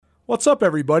What's up,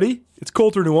 everybody? It's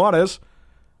Colter Nuanez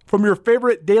from your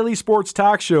favorite daily sports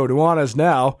talk show, Nuanez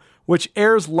Now, which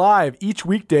airs live each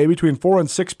weekday between 4 and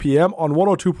 6 p.m. on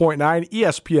 102.9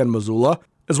 ESPN Missoula,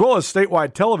 as well as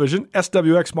statewide television,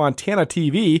 SWX Montana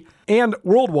TV, and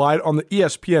worldwide on the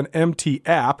ESPN MT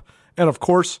app. And of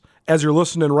course, as you're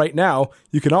listening right now,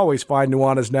 you can always find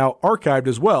Nuanez Now archived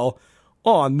as well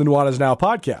on the Nuanez Now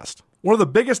podcast. One of the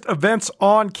biggest events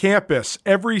on campus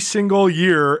every single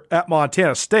year at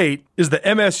Montana State is the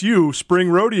MSU Spring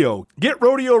Rodeo. Get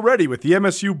rodeo ready with the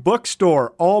MSU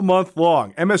Bookstore all month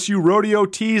long. MSU Rodeo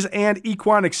tees and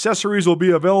equine accessories will be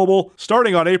available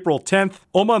starting on April 10th.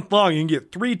 All month long, you can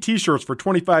get 3 t-shirts for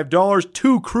 $25,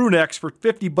 2 crew necks for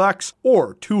 $50,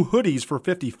 or 2 hoodies for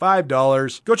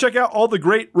 $55. Go check out all the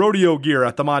great rodeo gear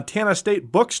at the Montana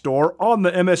State Bookstore on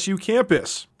the MSU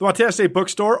campus. The Montana State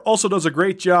Bookstore also does a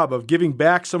great job of giving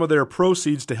back some of their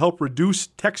proceeds to help reduce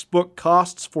textbook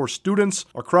costs for students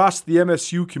across the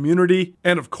MSU community.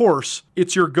 And of course,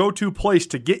 it's your go-to place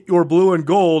to get your blue and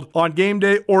gold on game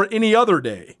day or any other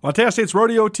day. Montana State's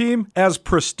rodeo team, as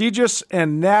prestigious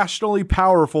and nationally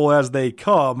powerful as they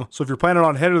come. So if you're planning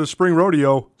on heading to the spring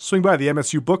rodeo, swing by the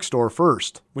MSU Bookstore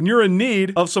first. When you're in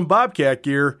need of some Bobcat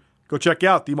gear, go check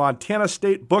out the Montana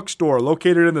State Bookstore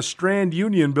located in the Strand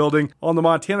Union Building on the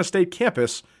Montana State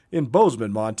campus in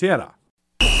Bozeman, Montana.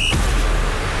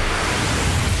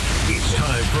 It's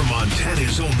time for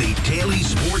Montana's only daily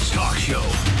sports talk show,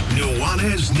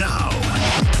 Nuanez Now.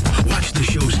 Watch the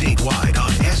show statewide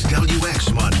on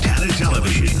SWX Montana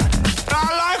Television.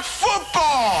 I like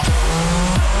football!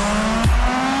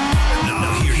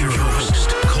 Now here's your host,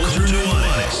 Colter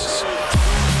Nuanez.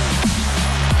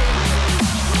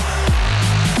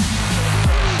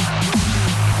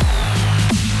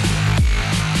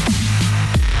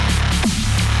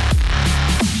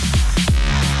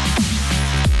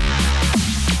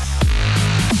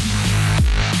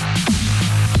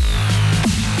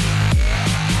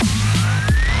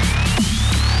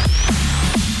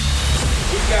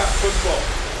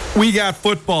 We got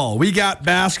football, we got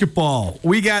basketball,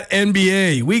 we got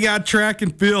NBA, we got track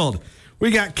and field,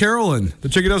 we got Carolyn, the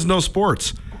chick who doesn't know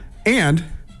sports, and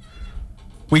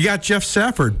we got Jeff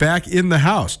Safford back in the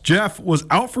house. Jeff was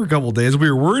out for a couple of days.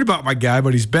 We were worried about my guy,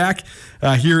 but he's back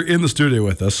here in the studio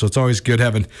with us, so it's always good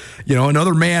having,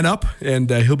 another man up,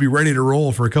 and he'll be ready to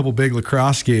roll for a couple big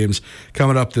lacrosse games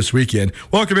coming up this weekend.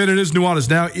 Welcome in. It is Nuanez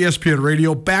Now, ESPN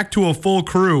Radio, back to a full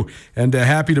crew, and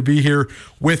happy to be here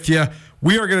with you.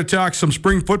 We are going to talk some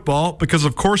spring football because,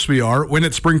 of course, we are. When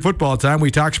it's spring football time, we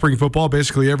talk spring football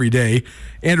basically every day.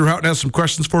 Andrew Houghton has some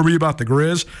questions for me about the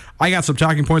Griz. I got some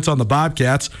talking points on the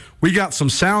Bobcats. We got some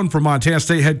sound from Montana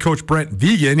State head coach Brent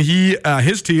Vigen.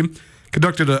 His team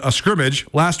conducted a scrimmage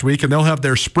last week, and they'll have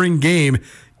their spring game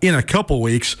in a couple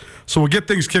weeks. So we'll get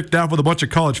things kicked off with a bunch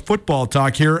of college football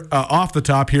talk here off the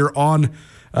top here on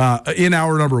in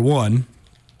hour number 1.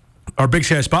 Our Big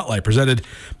Sky Spotlight presented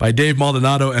by Dave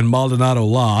Maldonado and Maldonado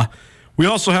Law. We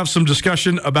also have some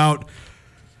discussion about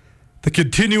the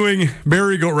continuing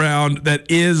merry-go-round that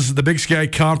is the Big Sky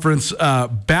Conference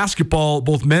basketball,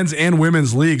 both men's and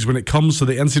women's leagues when it comes to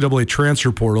the NCAA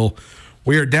transfer portal.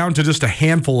 We are down to just a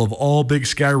handful of all Big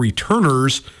Sky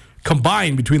returners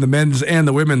combined between the men's and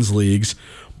the women's leagues.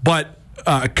 But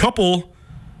a couple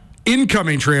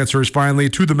incoming transfers finally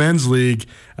to the men's league.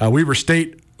 Weber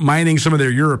State mining some of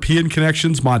their European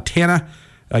connections. Montana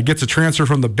gets a transfer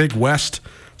from the Big West.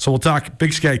 So we'll talk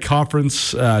Big Sky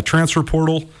Conference transfer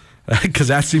portal because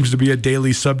that seems to be a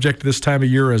daily subject this time of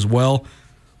year as well.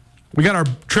 We got our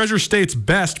Treasure State's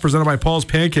Best presented by Paul's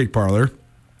Pancake Parlor,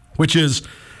 which is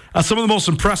some of the most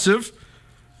impressive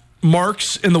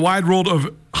marks in the wide world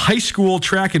of high school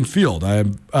track and field.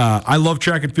 I love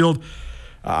track and field.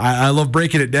 I love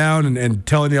breaking it down and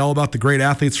telling you all about the great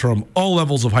athletes from all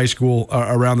levels of high school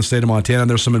around the state of Montana. And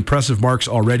there's some impressive marks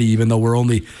already, even though we're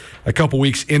only a couple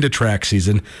weeks into track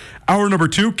season. Hour number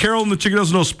 2, Carolyn, the chick who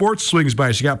doesn't know sports, swings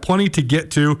by. She got plenty to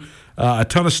get to, a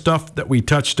ton of stuff that we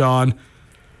touched on.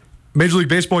 Major League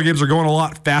Baseball games are going a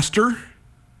lot faster.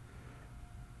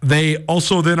 They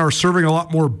also then are serving a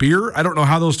lot more beer. I don't know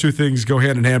how those two things go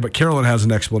hand in hand, but Carolyn has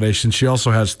an explanation. She also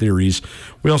has theories.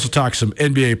 We also talk some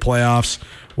NBA playoffs,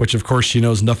 which, of course, she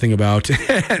knows nothing about,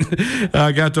 and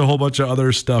got to a whole bunch of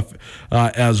other stuff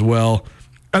as well.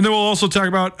 And then we'll also talk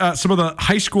about some of the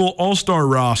high school all-star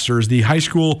rosters. The high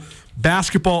school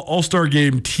basketball all-star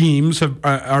game teams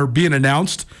are being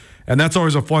announced, and that's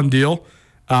always a fun deal.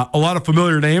 A lot of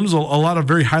familiar names, a lot of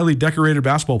very highly decorated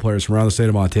basketball players from around the state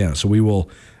of Montana. So we will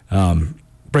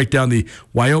break down the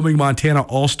Wyoming-Montana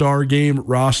All-Star Game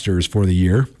rosters for the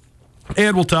year.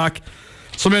 And we'll talk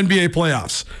some NBA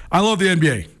playoffs. I love the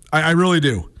NBA. I really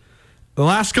do. the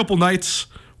last couple nights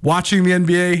watching the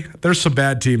NBA, there's some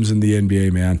bad teams in the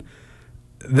NBA, man.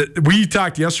 We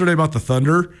talked yesterday about the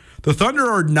Thunder. The Thunder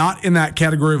are not in that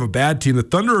category of a bad team. The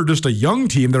Thunder are just a young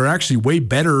team that are actually way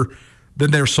better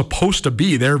than they're supposed to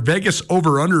be. Their Vegas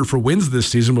over-under for wins this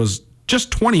season was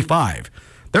just 25.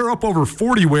 They're up over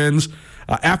 40 wins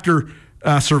after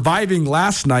surviving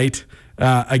last night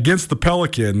against the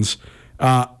Pelicans.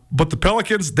 But the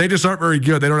Pelicans, they just aren't very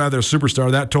good. They don't have their superstar.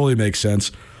 That totally makes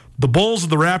sense. The Bulls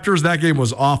and the Raptors, that game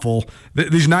was awful.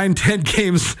 These 9-10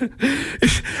 games,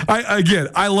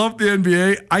 I love the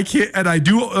NBA. I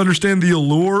do understand the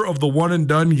allure of the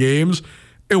one-and-done games.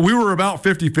 We were about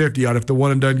 50-50 on if the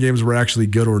one-and-done games were actually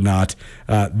good or not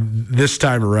this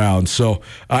time around. So,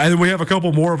 and then we have a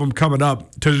couple more of them coming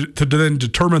up to then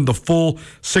determine the full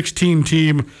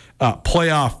 16-team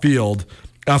playoff field.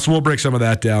 So we'll break some of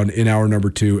that down in hour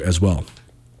number 2 as well.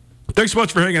 Thanks so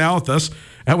much for hanging out with us.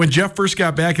 When Jeff first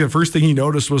got back, the first thing he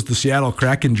noticed was the Seattle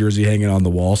Kraken jersey hanging on the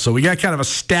wall. So we got kind of a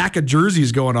stack of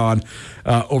jerseys going on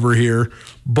over here.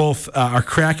 Both our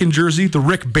Kraken jersey, the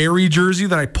Rick Barry jersey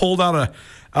that I pulled out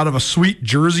of a sweet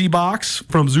jersey box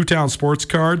from Zootown Sports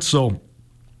Cards. So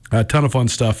a ton of fun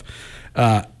stuff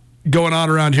going on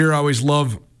around here. I always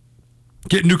love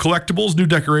getting new collectibles, new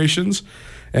decorations,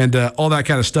 and all that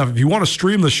kind of stuff. If you want to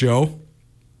stream the show,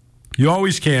 you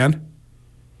always can.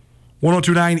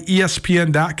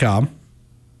 1029ESPN.com.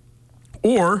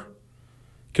 Or you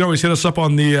can always hit us up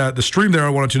on the stream there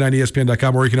on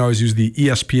 1029ESPN.com, or you can always use the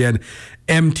ESPN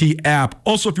MT app.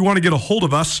 Also, if you want to get a hold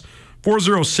of us,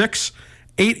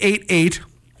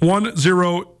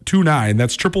 406-888-1029.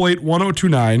 That's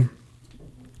 888-1029.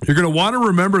 You're going to want to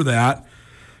remember that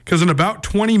because in about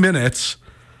 20 minutes,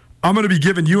 I'm going to be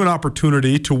giving you an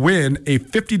opportunity to win a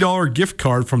 $50 gift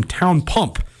card from Town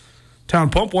Pump. Town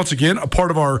Pump, once again, a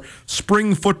part of our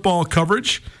spring football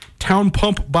coverage. Town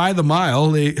Pump by the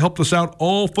mile. They helped us out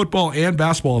all football and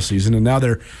basketball season, and now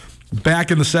they're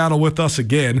back in the saddle with us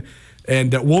again.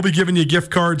 And we'll be giving you gift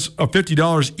cards of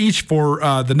 $50 each for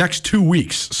the next 2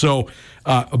 weeks. So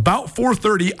about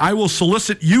 4:30, I will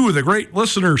solicit you, the great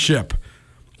listenership,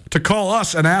 to call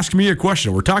us and ask me a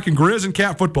question. We're talking Griz and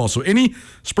Cat football. So any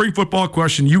spring football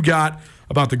question you got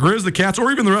about the Griz, the Cats, or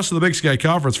even the rest of the Big Sky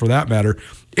Conference for that matter,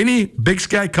 any Big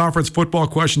Sky Conference football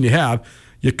question you have,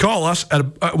 you call us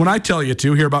at when I tell you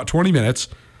to, here about 20 minutes,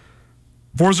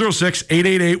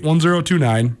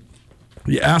 406-888-1029.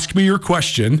 You ask me your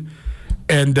question,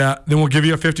 and then we'll give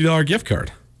you a $50 gift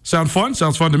card. Sound fun?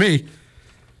 Sounds fun to me.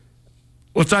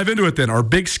 Let's dive into it then. Our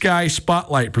Big Sky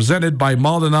Spotlight presented by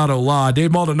Maldonado Law.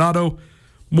 Dave Maldonado,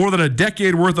 more than a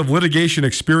decade worth of litigation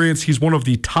experience. He's one of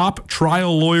the top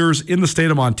trial lawyers in the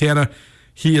state of Montana.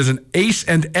 He is an ace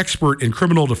and expert in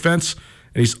criminal defense,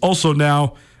 and he's also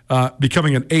now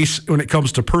becoming an ace when it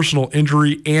comes to personal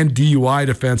injury and DUI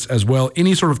defense as well.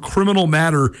 Any sort of criminal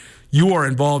matter you are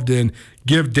involved in,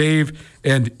 give Dave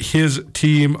and his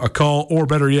team a call, or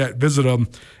better yet, visit them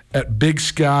at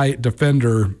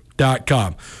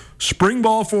BigSkyDefender.com. Spring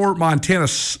ball for Montana,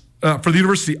 for the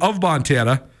University of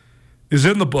Montana, is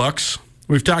in the books.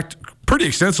 We've talked pretty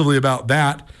extensively about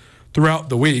that throughout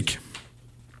the week.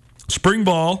 Spring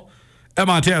ball at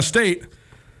Montana State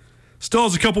still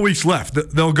has a couple weeks left.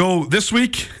 They'll go this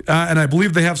week, and I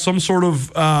believe they have some sort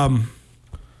of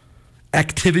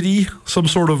activity, some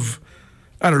sort of,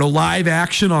 live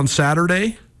action on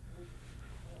Saturday.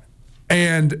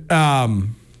 And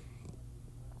then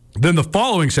the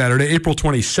following Saturday, April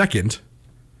 22nd,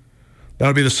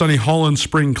 that'll be the Sonny Holland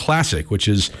Spring Classic, which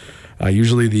is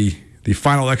usually the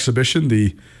final exhibition,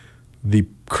 the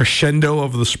crescendo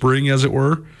of the spring, as it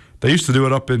were. They used to do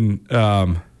it up in,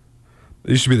 it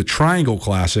used to be the Triangle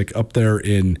Classic up there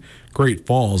in Great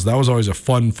Falls. That was always a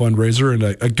fun fundraiser and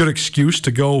a good excuse to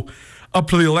go up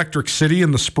to the Electric City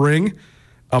in the spring.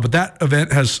 But that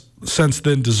event has since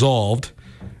then dissolved.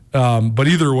 But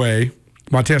either way,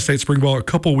 Montana State Spring Ball, a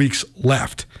couple weeks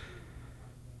left.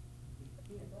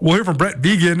 We'll hear from Brent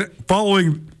Vigen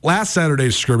following last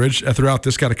Saturday's scrimmage. Throughout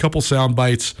this, got a couple sound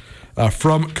bites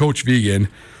from Coach Vigen.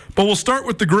 But we'll start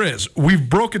with the Griz. We've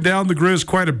broken down the Griz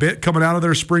quite a bit coming out of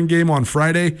their spring game on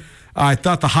Friday. I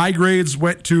thought the high grades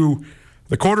went to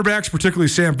the quarterbacks, particularly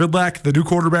Sam Vidlak, the new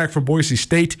quarterback from Boise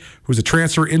State, who's a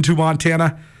transfer into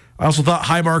Montana. I also thought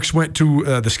high marks went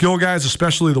to the skill guys,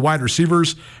 especially the wide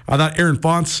receivers. I thought Aaron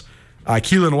Fonts,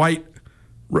 Keelan White,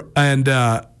 and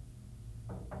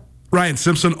Ryan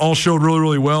Simpson all showed really,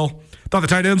 really well. Thought the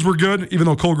tight ends were good, even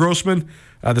though Cole Grossman,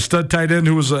 the stud tight end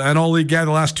who was an all-league guy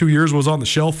the last 2 years, was on the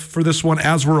shelf for this one,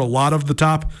 as were a lot of the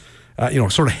top,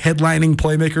 sort of headlining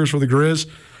playmakers for the Griz.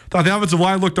 Thought the offensive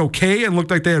line looked okay and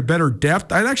looked like they had better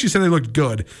depth. I'd actually say they looked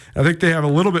good. I think they have a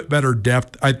little bit better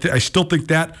depth. I still think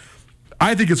that.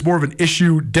 I think it's more of an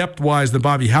issue depth-wise than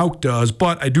Bobby Houck does,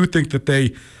 but I do think that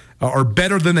they are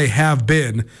better than they have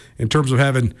been in terms of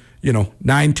having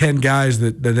 9-10 guys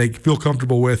that they feel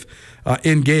comfortable with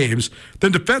in games.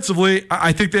 Then defensively,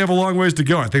 I think they have a long ways to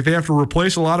go. I think they have to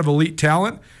replace a lot of elite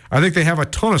talent. I think they have a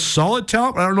ton of solid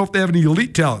talent, but I don't know if they have any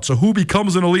elite talent. So who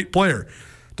becomes an elite player?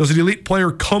 Does an elite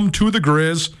player come to the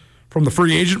Griz from the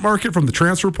free agent market, from the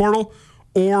transfer portal?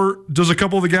 Or does a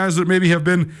couple of the guys that maybe have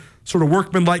been sort of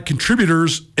workman-like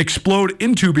contributors explode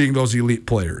into being those elite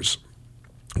players?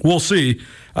 We'll see.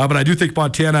 But I do think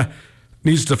Montana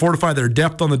needs to fortify their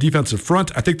depth on the defensive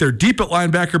front. I think they're deep at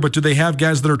linebacker, but do they have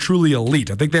guys that are truly elite?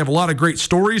 I think they have a lot of great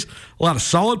stories, a lot of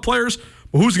solid players,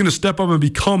 but who's going to step up and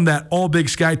become that all-big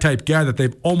sky type guy that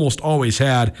they've almost always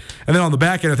had? And then on the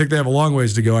back end, I think they have a long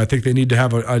ways to go. I think they need to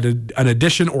have an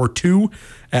addition or two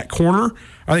at corner.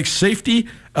 I think safety,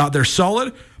 they're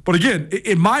solid. But again,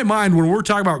 in my mind, when we're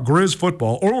talking about Griz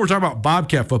football or when we're talking about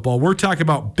Bobcat football, we're talking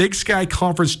about Big Sky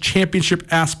Conference championship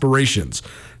aspirations.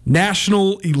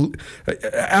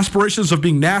 Aspirations of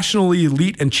being nationally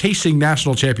elite and chasing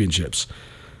national championships.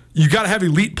 You got to have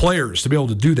elite players to be able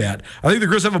to do that. I think the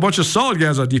Griz have a bunch of solid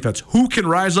guys on defense. Who can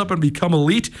rise up and become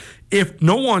elite? If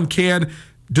no one can,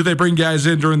 do they bring guys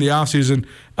in during the offseason?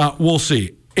 We'll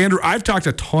see. Andrew, I've talked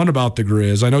a ton about the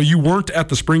Griz. I know you weren't at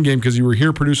the spring game because you were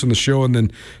here producing the show and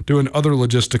then doing other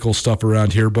logistical stuff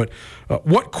around here. But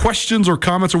what questions or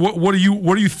comments or what are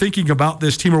you thinking about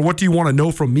this team, or what do you want to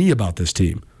know from me about this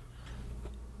team?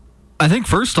 I think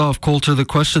first off, Colter, the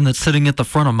question that's sitting at the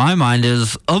front of my mind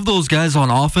is, of those guys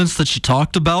on offense that you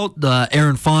talked about,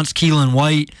 Aaron Fonts, Keelan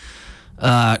White,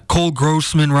 Cole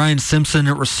Grossman, Ryan Simpson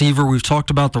at receiver. We've talked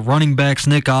about the running backs,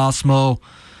 Nick Osmo,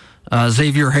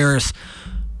 Xavier Harris.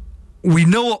 We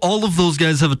know all of those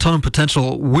guys have a ton of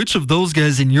potential. Which of those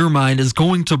guys, in your mind, is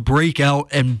going to break out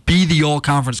and be the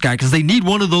all-conference guy? Because they need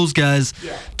one of those guys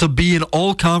to be an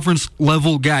all-conference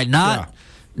level guy. Not,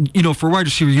 for wide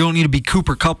receiver, you don't need to be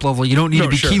Cooper Kupp level. You don't need to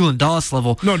be Keelan Doss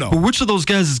level. No. But which of those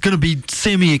guys is going to be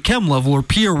Sammy Akem level or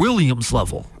Pierre Williams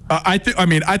level? I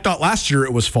thought last year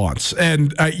it was Fonts.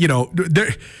 And,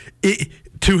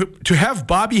 to have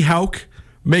Bobby Houck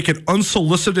make an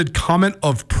unsolicited comment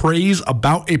of praise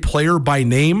about a player by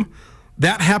name,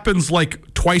 that happens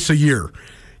like twice a year.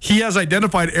 He has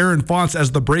identified Aaron Fonts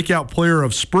as the breakout player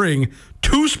of spring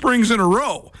 2 springs in a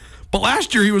row. But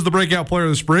last year he was the breakout player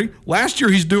of the spring. Last year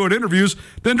he's doing interviews.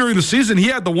 Then during the season he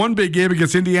had the one big game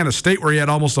against Indiana State where he had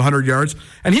almost 100 yards.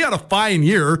 And he had a fine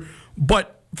year.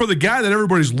 But for the guy that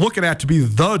everybody's looking at to be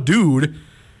the dude,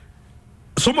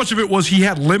 so much of it was he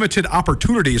had limited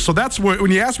opportunities. So that's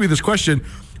when you ask me this question,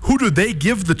 who do they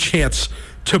give the chance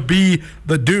to be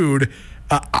the dude?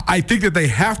 I think that they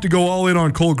have to go all in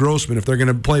on Cole Grossman if they're going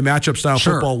to play matchup-style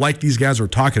football like these guys are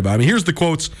talking about. I mean, here's the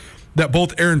quotes that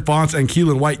both Aaron Fonts and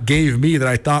Keelan White gave me that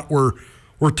I thought were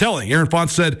telling. Aaron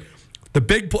Fonts said,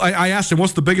 I asked him,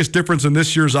 what's the biggest difference in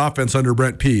this year's offense under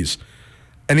Brent Pease?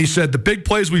 And he said, the big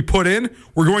plays we put in,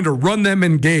 we're going to run them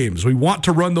in games. We want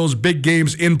to run those big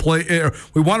games in play.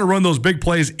 We want to run those big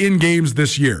plays in games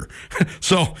this year.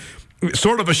 So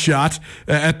sort of a shot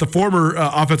at the former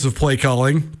offensive play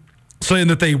calling, saying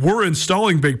that they were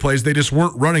installing big plays. They just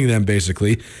weren't running them,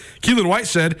 basically. Keelan White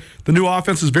said, the new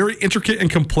offense is very intricate and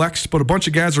complex, but a bunch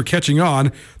of guys are catching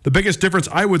on. The biggest difference,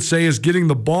 I would say, is getting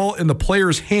the ball in the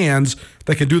players' hands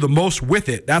that can do the most with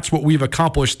it. That's what we've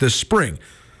accomplished this spring.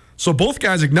 So both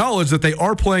guys acknowledge that they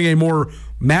are playing a more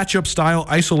matchup-style,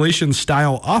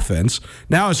 isolation-style offense.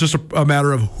 Now it's just a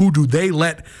matter of who do they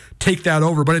let take that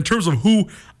over. But in terms of who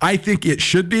I think it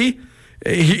should be,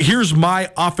 here's my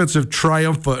offensive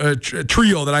trio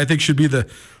that I think should be the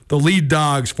lead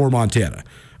dogs for Montana.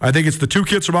 I think it's the 2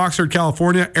 kids from Oxford,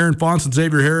 California, Aaron Fonts and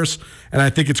Xavier Harris, and I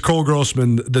think it's Cole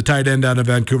Grossman, the tight end out of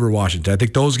Vancouver, Washington. I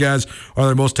think those guys are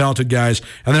their most talented guys.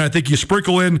 And then I think you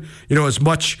sprinkle in, as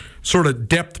much sort of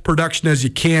depth production as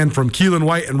you can from Keelan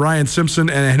White and Ryan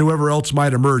Simpson and whoever else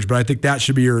might emerge. But I think that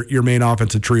should be your main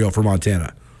offensive trio for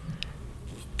Montana.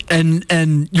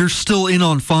 And you're still in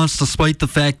on Fonts despite the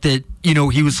fact that,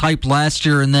 he was hyped last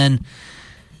year and then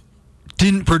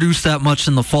didn't produce that much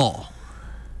in the fall.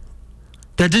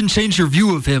 That didn't change your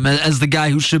view of him as the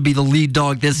guy who should be the lead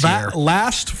dog this year.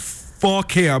 Last fall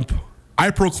camp, I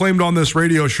proclaimed on this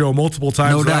radio show multiple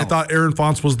times No that I doubt. thought Aaron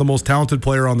Fonts was the most talented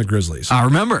player on the Grizzlies. I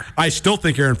remember. I still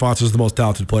think Aaron Fonts is the most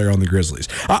talented player on the Grizzlies.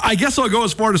 I guess I'll go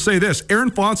as far to say this. Aaron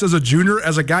Fonts as a junior,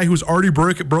 as a guy who's already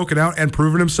broken out and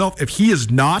proven himself, if he is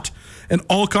not an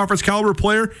all-conference caliber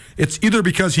player, it's either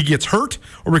because he gets hurt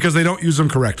or because they don't use him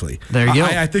correctly. There you go.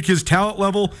 I think his talent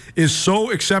level is so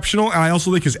exceptional, and I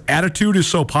also think his attitude is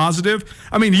so positive.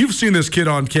 I mean, you've seen this kid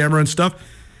on camera and stuff.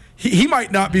 He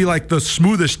might not be like the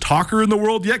smoothest talker in the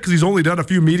world yet because he's only done a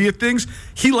few media things.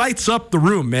 He lights up the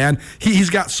room, man. He's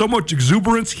got so much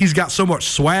exuberance. He's got so much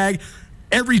swag.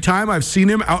 Every time I've seen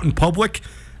him out in public,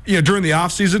 during the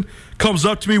offseason, comes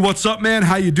up to me, "What's up, man?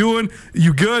 How you doing?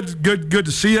 You good? Good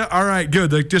to see you. All right,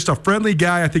 good." Like, just a friendly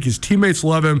guy. I think his teammates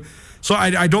love him. So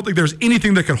I don't think there's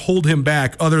anything that could hold him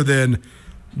back other than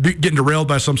getting derailed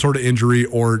by some sort of injury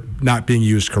or not being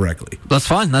used correctly. That's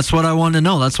fine. That's what I wanted to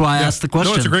know. That's why I asked the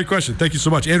question. No, it's a great question. Thank you so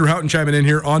much. Andrew Houghton chiming in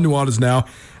here on Nuanez Now.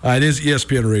 It is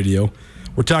ESPN Radio.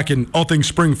 We're talking all things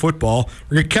spring football.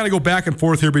 We're going to kind of go back and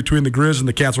forth here between the Griz and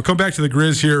the Cats. We'll come back to the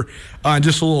Griz here in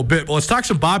just a little bit. But let's talk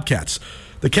some Bobcats.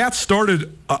 The Cats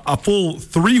started a full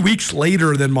 3 weeks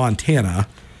later than Montana.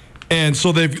 And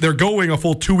so they're going a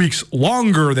full 2 weeks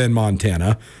longer than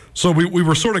Montana. So we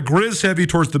were sort of Griz heavy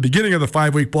towards the beginning of the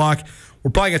 5-week block.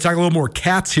 We're probably going to talk a little more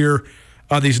Cats here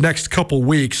these next couple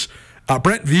weeks.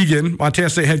 Brent Vigen, Montana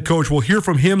State head coach, we'll hear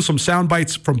from him some sound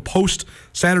bites from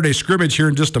post-Saturday scrimmage here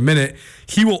in just a minute.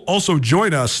 He will also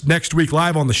join us next week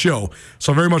live on the show.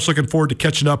 So very much looking forward to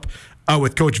catching up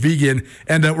with Coach Vigen.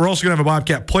 And we're also going to have a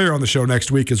Bobcat player on the show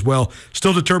next week as well.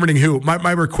 Still determining who.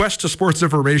 My request to Sports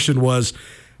Information was,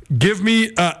 give me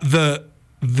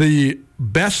the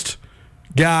best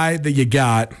guy that you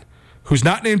got who's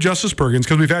not named Justice Perkins,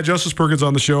 because we've had Justice Perkins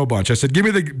on the show a bunch. I said, give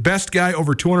me the best guy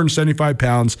over 275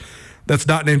 pounds that's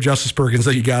not named Justice Perkins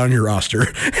that you got on your roster.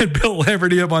 And Bill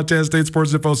Laverty of Montana State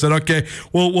Sports Info said, okay,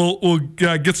 we'll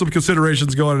get some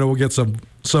considerations going, and we'll get some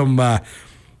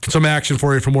action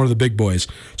for you from one of the big boys.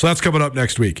 So that's coming up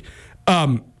next week.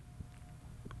 The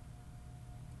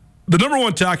number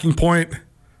one talking point,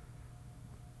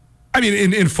 I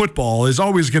mean, in football, is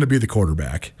always going to be the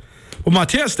quarterback. Well,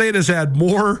 Montana State has had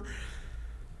more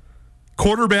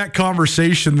quarterback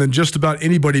conversation than just about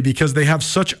anybody because they have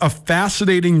such a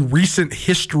fascinating recent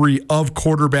history of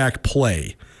quarterback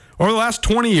play. Over the last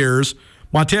 20 years,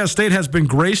 Montana State has been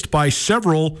graced by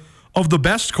several of the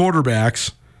best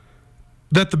quarterbacks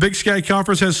that the Big Sky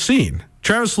Conference has seen.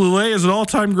 Travis Lulay is an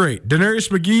all-time great. Denarius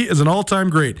McGee is an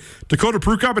all-time great. Dakota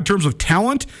Prukop, in terms of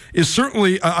talent, is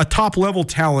certainly a top-level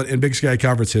talent in Big Sky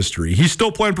Conference history. He's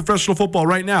still playing professional football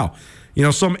right now,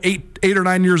 some eight or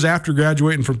 9 years after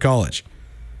graduating from college.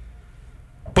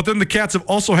 But then the Cats have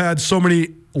also had so many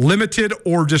limited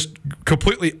or just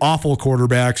completely awful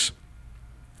quarterbacks.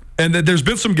 And then there's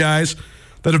been some guys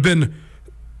that have been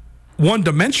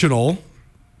one-dimensional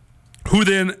who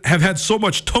then have had so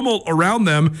much tumult around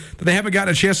them that they haven't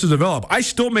gotten a chance to develop. I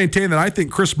still maintain that I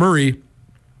think Chris Murray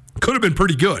could have been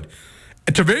pretty good,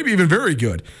 to maybe even very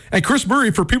good. And Chris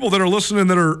Murray, for people that are listening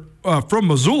that are from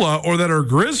Missoula or that are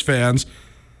Griz fans,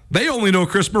 they only know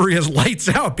Chris Murray as lights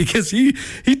out because he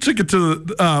took it to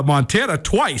Montana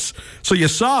twice. So you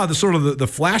saw the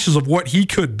flashes of what he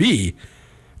could be.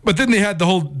 But then they had the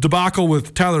whole debacle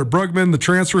with Tyler Brugman, the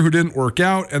transfer who didn't work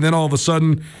out. And then all of a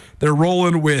sudden they're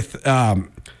rolling with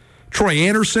Troy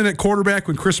Anderson at quarterback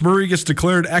when Chris Murray gets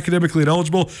declared academically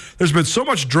ineligible. There's been so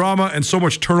much drama and so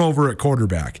much turnover at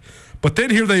quarterback. But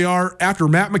then here they are after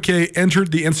Matt McKay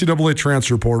entered the NCAA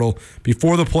transfer portal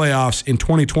before the playoffs in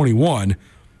 2021.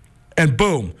 And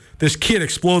boom, this kid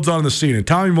explodes on the scene. And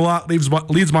Tommy Mellott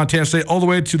leads Montana State all the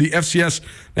way to the FCS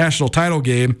national title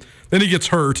game. Then he gets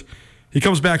hurt. He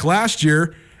comes back last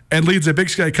year and leads a Big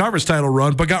Sky Conference title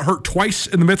run, but got hurt twice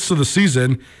in the midst of the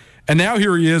season. And now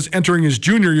here he is entering his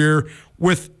junior year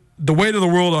with the weight of the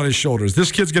world on his shoulders.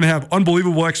 This kid's going to have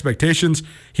unbelievable expectations.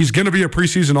 He's going to be a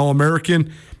preseason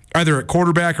All-American, either at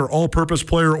quarterback or all-purpose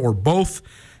player or both.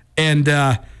 And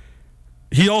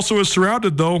he also is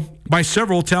surrounded, though, by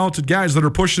several talented guys that are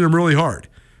pushing him really hard.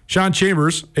 Sean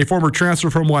Chambers, a former transfer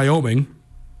from Wyoming,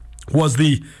 was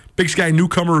the Big Sky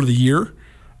Newcomer of the Year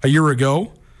a year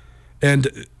ago, and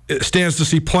it stands to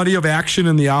see plenty of action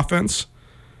in the offense.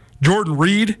 Jordan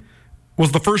Reed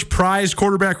was the first prize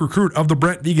quarterback recruit of the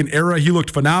Brent Vigen era. He looked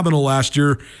phenomenal last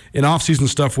year in offseason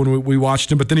stuff when we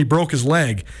watched him, but then he broke his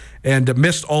leg and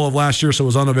missed all of last year, so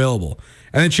was unavailable.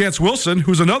 And then Chance Wilson,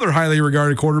 who's another highly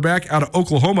regarded quarterback out of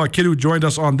Oklahoma, a kid who joined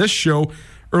us on this show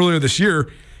earlier this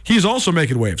year, he's also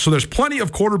making waves. So there's plenty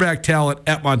of quarterback talent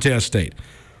at Montana State.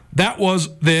 That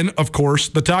was then, of course,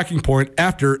 the talking point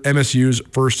after MSU's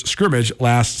first scrimmage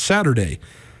last Saturday.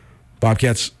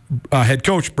 Bobcats head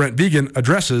coach Brent Vigen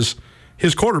addresses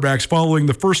his quarterbacks following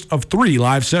the first of 3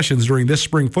 live sessions during this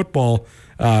spring football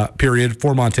period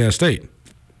for Montana State.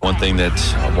 One thing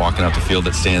that's walking out the field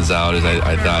that stands out is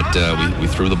I thought we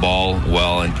threw the ball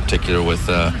well, in particular with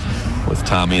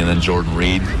Tommy and then Jordan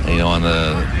Reed. On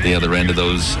the other end of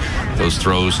those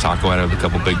throws, Taco had a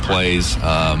couple big plays.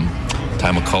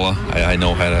 Ty McCullough, I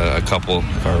know, had a couple,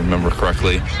 if I remember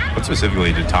correctly. What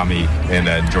specifically did Tommy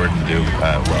and Jordan do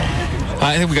well?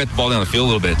 I think we got the ball down the field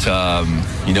a little bit,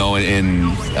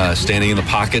 in standing in the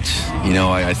pocket.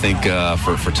 I think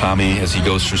for Tommy, as he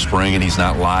goes through spring and he's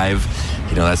not live,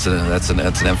 that's an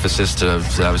emphasis to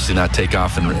obviously not take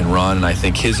off and run. And I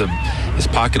think his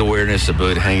pocket awareness,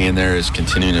 ability to hang in there, is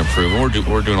continuing to improve. And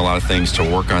we're doing a lot of things to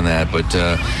work on that. But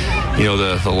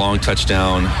the long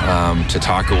touchdown to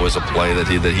Taco was a play that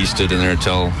he stood in there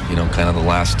until kind of the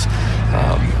last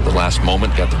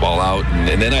moment, got the ball out,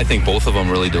 and then I think both of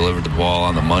them really delivered the ball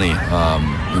on the money.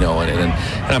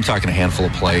 And I'm talking a handful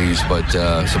of plays, but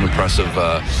some impressive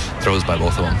throws by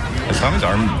both of them. Has Tommy's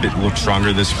arm looked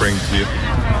stronger this spring to you?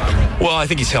 Well, I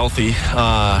think he's healthy.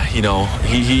 He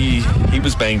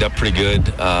was banged up pretty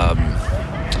good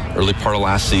early part of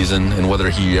last season, and whether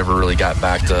he ever really got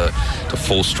back to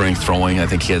full strength throwing, I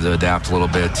think he had to adapt a little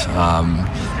bit,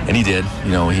 and he did.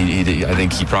 I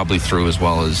think he probably threw as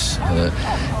well as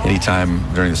any time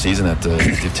during the season at the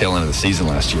tail end of the season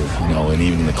last year, and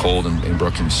even in the cold in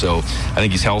Brookings. So I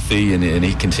think he's healthy, and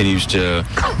he continues to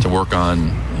work on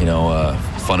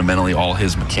fundamentally all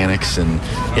his mechanics, and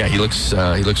yeah, he looks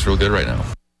real good right now.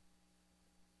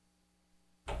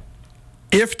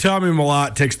 If Tommy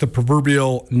Mellott takes the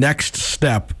proverbial next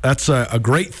step, that's a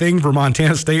great thing for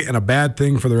Montana State and a bad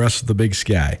thing for the rest of the Big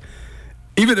Sky.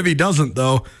 Even if he doesn't,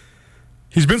 though,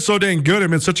 he's been so dang good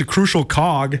and been such a crucial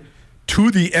cog to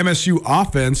the MSU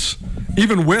offense,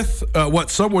 even with what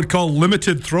some would call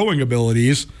limited throwing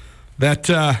abilities, that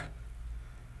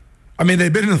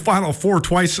they've been in the Final Four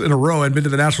twice in a row and been to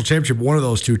the national championship one of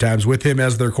those 2 times with him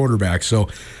as their quarterback. So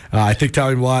I think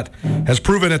Tommy Mellott has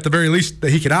proven at the very least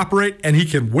that he can operate and he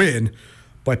can win.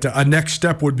 But a next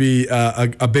step would be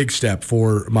a big step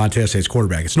for Montana State's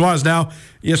quarterback. It's Nuanez Now,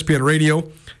 ESPN Radio,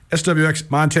 SWX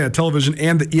Montana Television,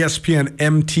 and the ESPN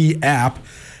MT app.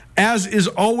 As is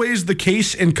always the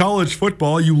case in college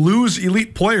football, you lose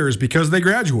elite players because they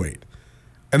graduate.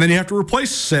 And then you have to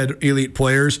replace said elite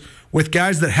players with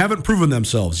guys that haven't proven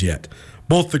themselves yet.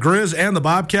 Both the Griz and the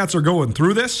Bobcats are going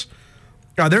through this.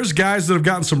 There's guys that have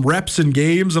gotten some reps in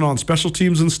games and on special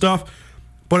teams and stuff.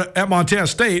 But at Montana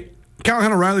State,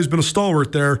 Callahan O'Reilly's been a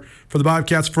stalwart there for the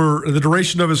Bobcats for the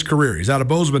duration of his career. He's out of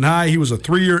Bozeman High. He was a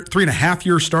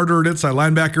 3.5-year starter at inside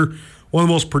linebacker, one of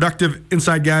the most productive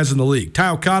inside guys in the league.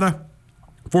 Ty Okada,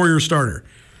 4-year starter.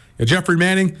 Jeffrey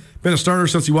Manning, been a starter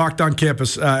since he walked on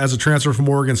campus as a transfer from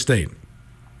Oregon State.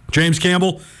 James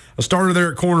Campbell, a starter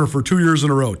there at corner for 2 years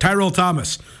in a row. Tyrell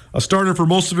Thomas, a starter for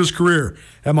most of his career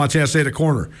at Montana State at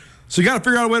corner. So you got to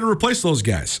figure out a way to replace those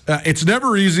guys. It's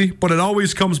never easy, but it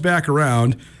always comes back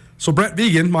around. So Brent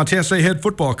Vigen, Montana State head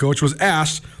football coach, was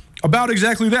asked about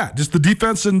exactly that, just the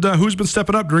defense and who's been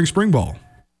stepping up during spring ball.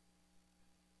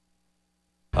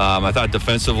 I thought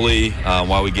defensively,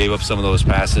 while we gave up some of those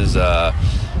passes,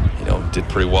 did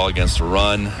pretty well against the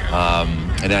run.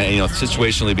 And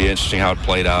situationally, it'd be interesting how it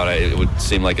played out. It would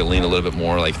seem like it leaned a little bit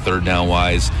more like third down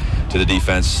wise to the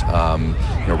defense.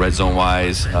 Red zone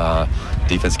wise,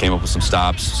 defense came up with some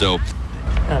stops. So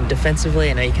defensively,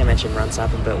 I know you kind of mentioned run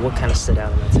stopping, but what kind of stood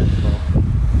out on that side of the ball?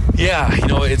 Yeah,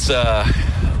 it's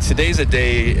today's a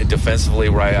day defensively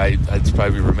where I'd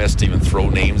probably be remiss to even throw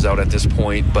names out at this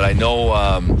point. But I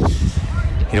know.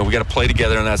 We got to play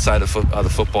together on that side of the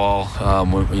football.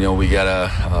 We got to,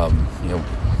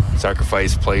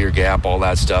 sacrifice, play your gap, all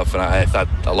that stuff. And I thought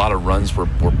a lot of runs were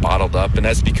bottled up, and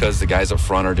that's because the guys up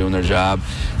front are doing their job.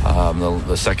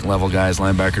 The second-level guys,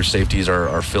 linebackers, safeties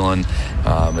are filling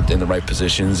in the right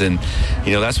positions. And,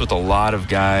 that's with a lot of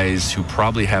guys who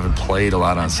probably haven't played a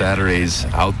lot on Saturdays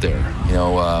out there.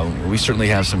 We certainly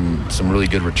have some really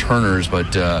good returners,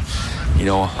 but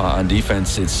on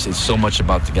defense, it's so much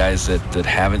about the guys that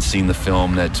haven't seen the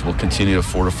film that will continue to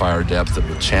fortify our depth, that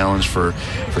will challenge for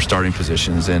starting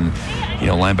positions. And,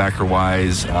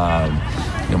 linebacker-wise,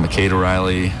 McCade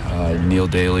O'Reilly, Neil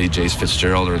Daly, Jace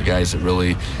Fitzgerald are the guys that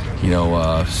really,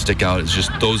 stick out. It's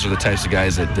just those are the types of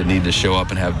guys that need to show up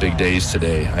and have big days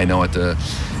today. I know at the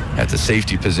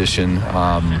safety position,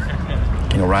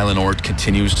 Rylan Ort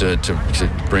continues to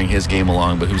bring his game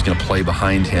along, but who's going to play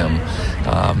behind him?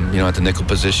 At the nickel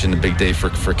position, a big day for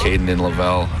Caden and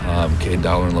Lavelle, Caden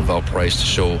Dollar and Lavelle Price to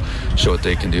show what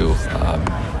they can do.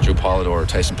 Drew Polidor,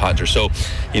 Tyson Potger. So,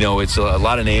 it's a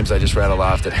lot of names I just rattled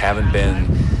off that haven't been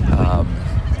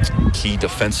key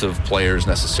defensive players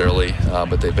necessarily,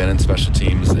 but they've been in special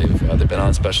teams. They've been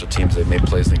on special teams. They've made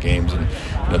plays in the games, and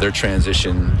their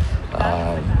transition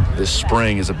this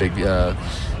spring is a big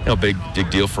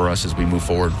deal for us as we move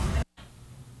forward.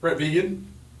 Brent Vigen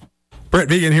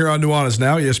here on Nuanez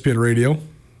Now, ESPN Radio.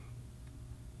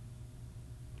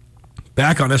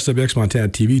 Back on SWX Montana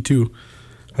TV too.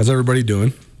 How's everybody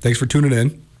doing? Thanks for tuning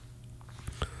in.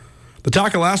 The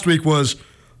talk of last week was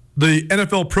the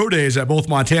NFL Pro Days at both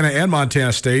Montana and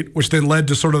Montana State, which then led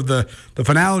to sort of the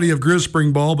finality of Griz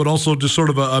Spring Ball, but also just sort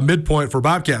of a midpoint for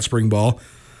Bobcat Spring Ball.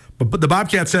 But the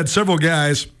Bobcats had several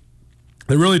guys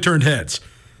that really turned heads.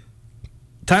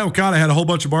 Ty Okada had a whole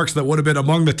bunch of marks that would have been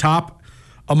among the top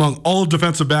among all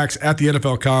defensive backs at the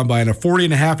NFL Combine. A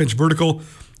 40.5-inch vertical,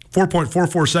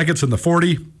 4.44 seconds in the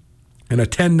 40, and a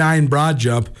 10.9 broad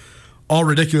jump, all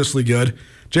ridiculously good.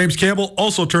 James Campbell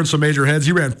also turned some major heads.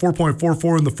 He ran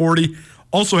 4.44 in the 40,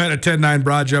 also had a 10.9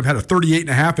 broad jump, had a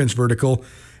 38.5-inch vertical.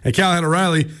 And Callahan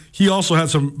O'Reilly, he also had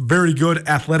some very good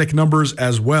athletic numbers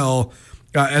as well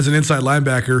as an inside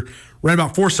linebacker. Ran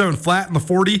about 4.7 flat in the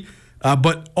 40,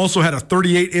 but also had a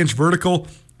 38-inch vertical,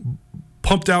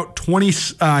 pumped out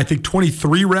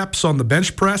 23 reps on the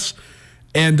bench press,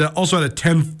 and also had a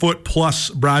 10-foot plus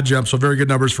broad jump, so very good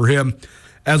numbers for him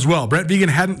as well. Brent Vigen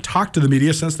hadn't talked to the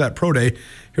media since that pro day.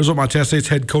 Here's what Montana State's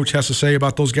head coach has to say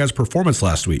about those guys' performance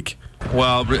last week.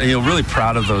 Well, really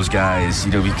proud of those guys,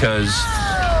 because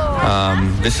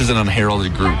this is an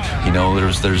unheralded group.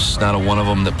 There's not a one of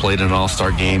them that played in an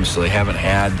all-star game, so they haven't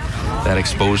had that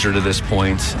exposure to this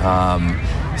point.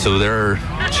 So their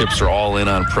chips are all in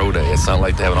on pro day. It's not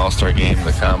like they have an all-star game,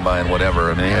 the combine,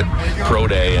 whatever. I mean, they had pro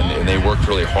day, and they worked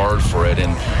really hard for it.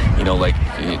 And,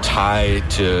 Ty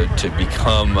to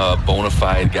become a bona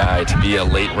fide guy, to be a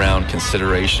late-round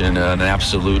consideration, an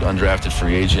absolute undrafted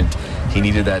free agent, he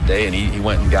needed that day, and he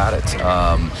went and got it.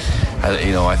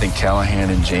 I think Callahan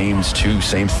and James, too,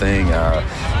 same thing.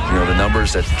 The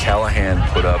numbers that Callahan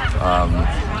put up,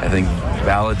 I think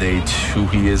validate who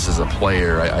he is as a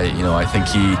player. I think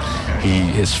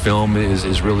his film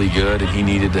is really good, and he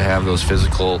needed to have those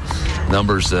physical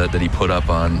numbers that he put up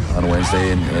on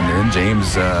Wednesday. And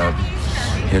James,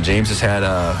 James has had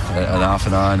an off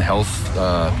and on health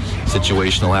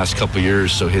situation the last couple of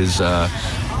years, so his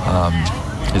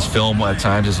film at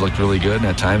times has looked really good, and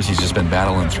at times he's just been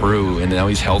battling through, and now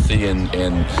he's healthy, and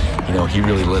he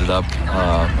really lit it up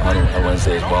on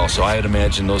Wednesday as well. So I'd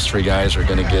imagine those three guys are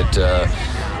going to get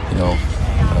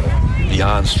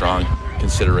beyond strong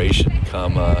consideration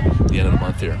come the end of the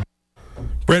month here.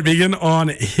 Brent Vigen on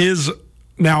his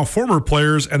now former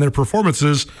players and their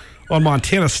performances on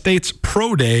Montana State's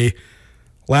Pro Day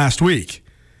last week.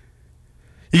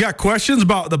 You got questions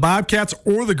about the Bobcats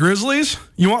or the Grizzlies?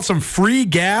 You want some free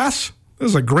gas?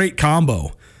 This is a great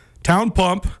combo. Town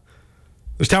Pump.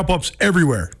 There's Town Pumps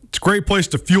everywhere. It's a great place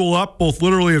to fuel up, both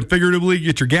literally and figuratively.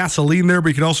 Get your gasoline there, but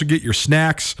you can also get your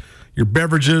snacks, your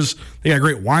beverages. They got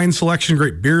great wine selection,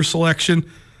 great beer selection.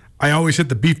 I always hit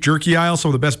the beef jerky aisle. Some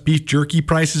of the best beef jerky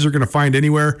prices you're going to find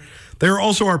anywhere. They're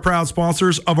also our proud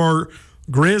sponsors of our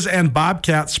Griz and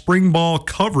Bobcat spring ball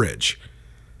coverage.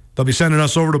 They'll be sending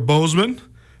us over to Bozeman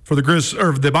for the Griz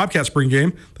or the Bobcat spring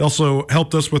game. They also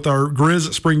helped us with our Griz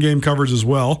spring game coverage as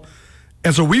well.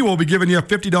 And so we will be giving you a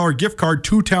 $50 gift card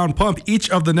to Town Pump each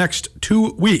of the next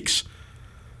 2 weeks.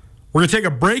 We're going to take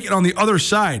a break, and on the other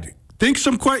side, think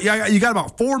you got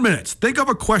about 4 minutes. Think of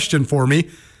a question for me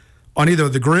on either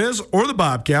the Griz or the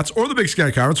Bobcats or the Big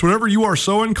Sky Conference, whenever you are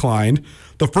so inclined.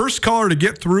 The first caller to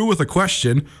get through with a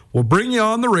question will bring you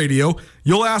on the radio.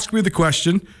 You'll ask me the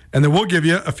question, and then we'll give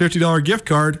you a $50 gift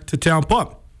card to Town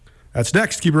Pump. That's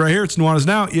next. Keep it right here. It's Nuanez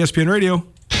Now, ESPN Radio.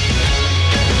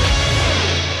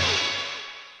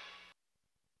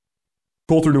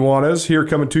 Colter Nuanez here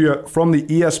coming to you from the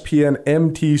ESPN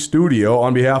MT studio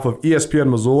on behalf of ESPN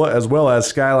Missoula as well as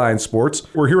Skyline Sports.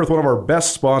 We're here with one of our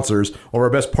best sponsors, one of our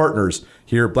best partners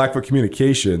here at Blackfoot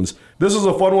Communications. This is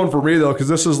a fun one for me though, because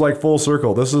this is like full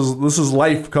circle. This is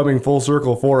life coming full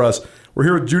circle for us. We're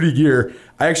here with Judy Gear.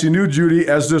 I actually knew Judy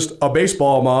as just a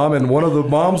baseball mom and one of the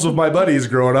moms of my buddies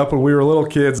growing up when we were little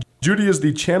kids. Judy is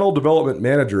the Channel Development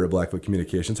Manager at Blackfoot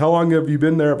Communications. How long have you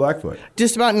been there at Blackfoot?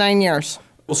 Just about 9 years.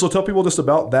 Well, so tell people just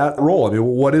about that role. I mean,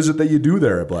 what is it that you do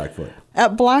there at Blackfoot?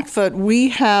 At Blackfoot, we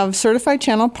have certified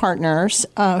channel partners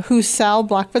who sell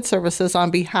Blackfoot services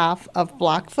on behalf of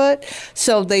Blackfoot.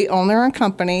 So they own their own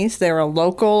companies. They're a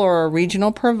local or a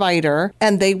regional provider,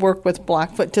 and they work with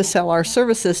Blackfoot to sell our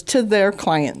services to their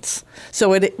clients.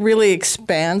 So it really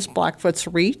expands Blackfoot's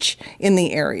reach in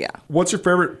the area. What's your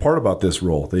favorite part about this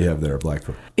role that you have there at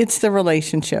Blackfoot? It's the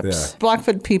relationships. Yeah.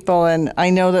 Blackfoot people, and I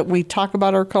know that we talk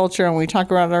about our culture and we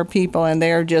talk about our people, and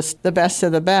they are just the best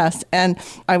of the best. And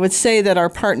I would say that our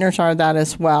partners are that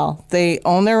as well. They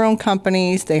own their own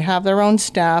companies, they have their own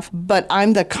staff, but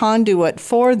I'm the conduit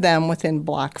for them within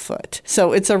Blackfoot.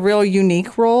 So it's a real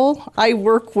unique role. I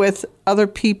work with other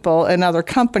people and other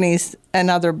companies and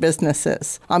other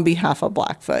businesses on behalf of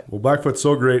Blackfoot. Well, Blackfoot's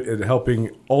so great at helping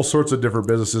all sorts of different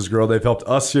businesses grow. They've helped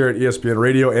us here at ESPN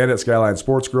Radio and at Skyline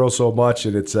Sports grow so much,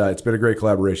 and it's been a great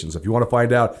collaboration. So if you want to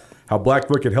find out how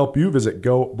Blackfoot can help you, visit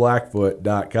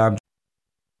goblackfoot.com.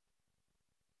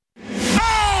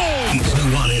 It's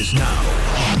Nuanez now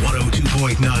on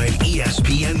 102.9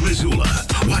 ESPN Missoula.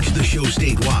 Watch the show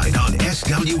statewide on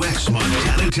SWX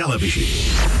Montana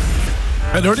Television.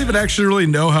 I don't even actually really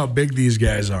know how big these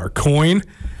guys are. Coin,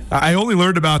 I only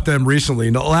learned about them recently,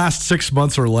 in the last 6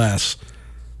 months or less,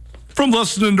 from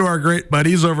listening to our great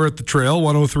buddies over at the Trail,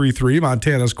 103.3,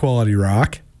 Montana's Quality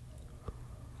Rock.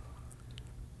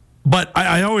 But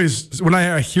I always, when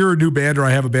I hear a new band or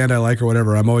I have a band I like or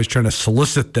whatever, I'm always trying to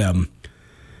solicit them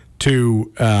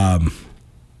to come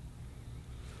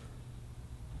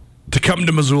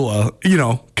to Missoula,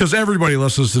 because everybody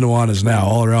listens to Nuanez now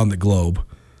all around the globe.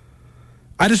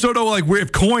 I just don't know,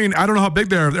 if Coin, I don't know how big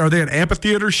they are. Are they an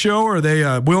amphitheater show? Are they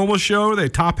a Wilma show? Are they a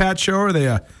Top Hat show? Are they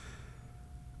an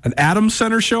Adams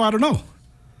Center show? I don't know.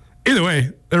 Either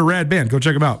way, they're a rad band. Go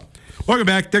check them out. Welcome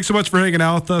back. Thanks so much for hanging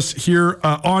out with us here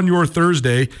on your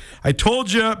Thursday. I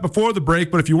told you before the break,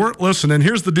 but if you weren't listening,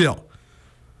 here's the deal.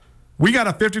 We got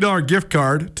a $50 gift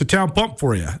card to Town Pump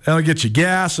for you. That'll get you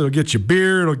gas, it'll get you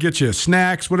beer, it'll get you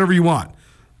snacks, whatever you want.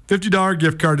 $50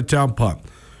 gift card to Town Pump.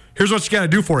 Here's what you got to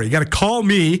do for it. You got to call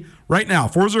me right now,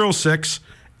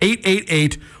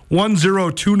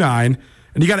 406-888-1029,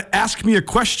 and you got to ask me a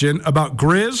question about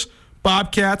Griz,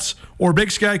 Bobcats, or Big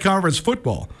Sky Conference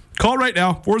football. Call right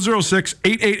now,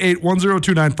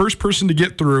 406-888-1029. First person to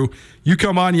get through, you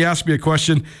come on, you ask me a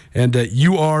question, and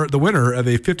you are the winner of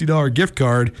a $50 gift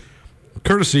card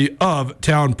courtesy of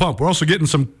Town Pump. We're also getting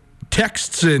some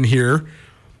texts in here,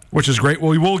 which is great.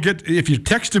 Well, we will get, if you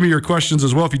text me your questions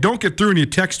as well. If you don't get through and you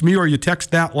text me or you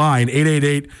text that line,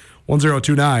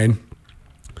 888-1029,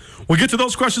 we'll get to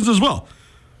those questions as well.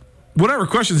 Whatever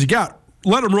questions you got,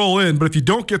 let them roll in. But if you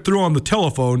don't get through on the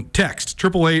telephone, text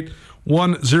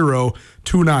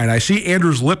 888-1029. I see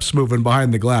Andrew's lips moving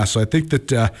behind the glass, so I think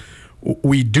that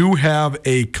we do have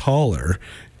a caller.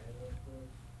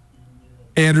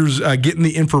 Andrew's getting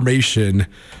the information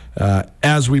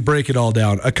as we break it all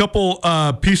down. A couple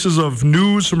pieces of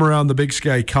news from around the Big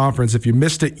Sky Conference. If you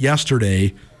missed it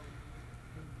yesterday,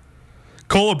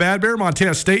 Cola Badbear,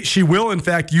 Montana State, she will, in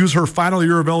fact, use her final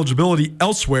year of eligibility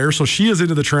elsewhere, so she is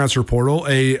into the transfer portal.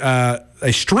 A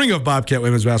string of Bobcat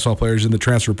women's basketball players in the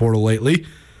transfer portal lately.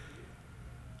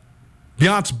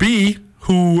 Beyonce B,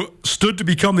 who stood to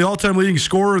become the all-time leading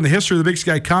scorer in the history of the Big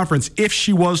Sky Conference if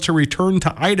she was to return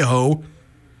to Idaho,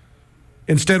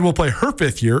 instead will play her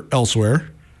fifth year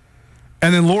elsewhere.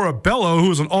 And then Laura Bello, who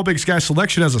was an All-Big Sky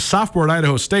selection as a sophomore at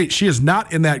Idaho State, she is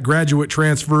not in that graduate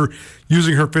transfer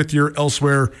using her fifth year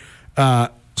elsewhere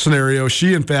scenario.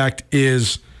 She, in fact,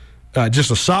 is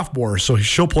just a sophomore, so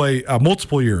she'll play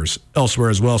multiple years elsewhere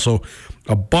as well. So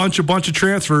a bunch of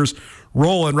transfers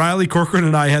rolling. Riley Corcoran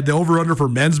and I had the over-under for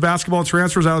men's basketball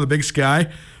transfers out of the Big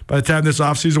Sky by the time this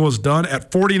offseason was done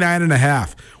at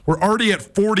 49.5. We're already at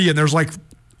 40, and there's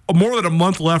more than a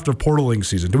month left of portaling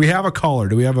season. Do we have a caller?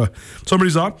 Do we have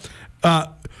somebody's on?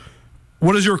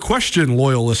 What is your question,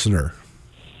 loyal listener?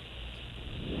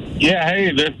 Yeah,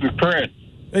 hey, this is Chris.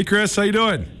 Hey, Chris, how you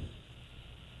doing?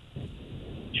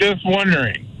 Just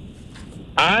wondering.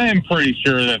 I am pretty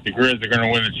sure that the Griz are going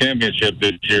to win the championship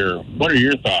this year. What are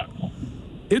your thoughts?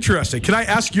 Interesting. Can I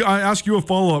ask you a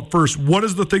follow-up first? What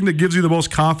is the thing that gives you the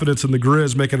most confidence in the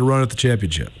Griz making a run at the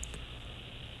championship?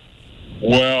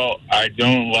 Well, I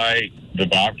don't like the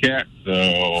Bobcats,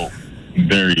 so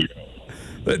there you go.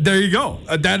 There you go.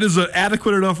 That is an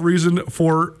adequate enough reason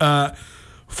for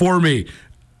me.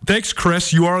 Thanks,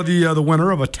 Chris. You are the winner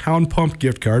of a Town Pump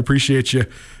gift card. Appreciate you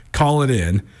calling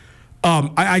in.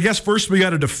 I guess first we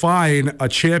got to define a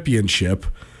championship.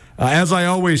 As I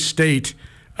always state,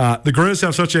 the Griz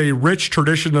have such a rich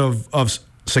tradition of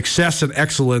success and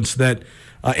excellence that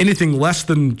anything less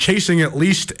than chasing at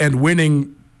least and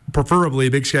winning, preferably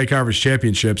Big Sky Conference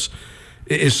championships,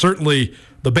 is certainly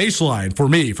the baseline for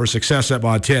me for success at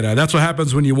Montana. That's what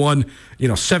happens when you won,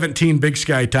 17 Big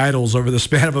Sky titles over the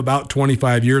span of about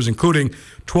 25 years, including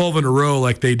 12 in a row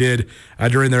like they did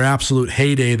during their absolute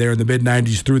heyday there in the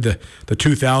mid-'90s through the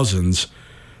 2000s.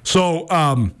 So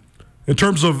in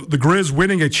terms of the Griz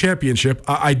winning a championship,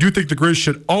 I do think the Griz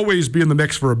should always be in the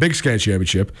mix for a Big Sky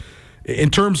championship.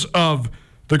 In terms of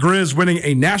the Griz winning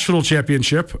a national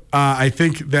championship, I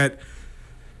think that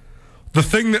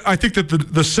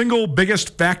the single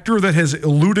biggest factor that has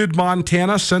eluded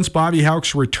Montana since Bobby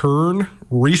Houck's return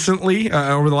recently,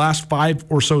 over the last 5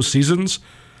 or so seasons,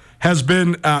 has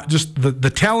been just the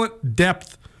talent,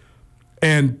 depth,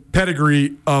 and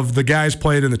pedigree of the guys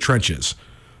playing in the trenches.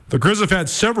 The Griz have had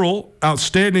several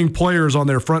outstanding players on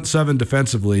their front seven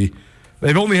defensively.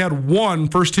 They've only had one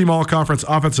first-team all-conference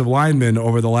offensive lineman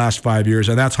over the last 5 years,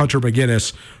 and that's Hunter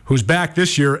McGinnis, who's back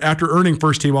this year after earning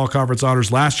first-team all-conference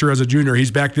honors last year as a junior.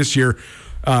 He's back this year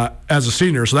as a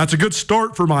senior. So that's a good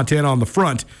start for Montana on the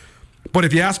front. But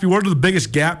if you ask me what are the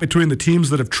biggest gap between the teams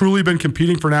that have truly been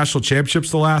competing for national championships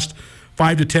the last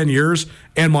 5 to 10 years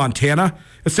and Montana,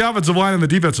 it's the offensive line and the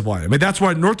defensive line. I mean, that's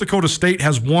why North Dakota State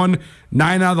has won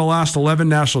 9 out of the last 11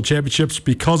 national championships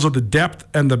because of the depth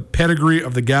and the pedigree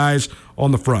of the guys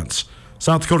on the fronts.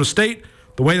 South Dakota State,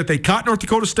 the way that they caught North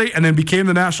Dakota State and then became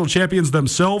the national champions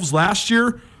themselves last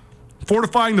year,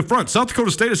 fortifying the front. South Dakota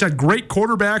State has had great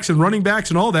quarterbacks and running backs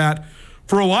and all that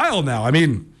for a while now. I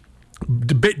mean,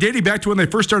 dating back to when they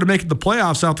first started making the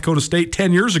playoffs, South Dakota State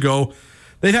 10 years ago,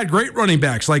 they've had great running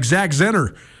backs like Zach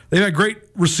Zenner. They've had great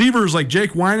receivers like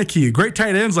Jake Weineke, great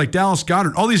tight ends like Dallas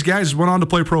Goddard. All these guys went on to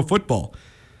play pro football.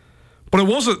 But it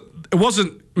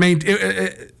wasn't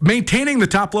maintaining the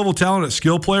top-level talent at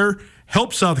skill player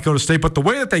helped South Dakota State, but the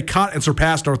way that they caught and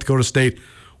surpassed North Dakota State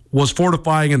was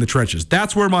fortifying in the trenches.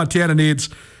 That's where Montana needs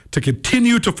to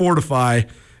continue to fortify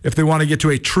if they want to get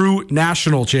to a true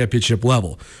national championship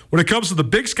level. When it comes to the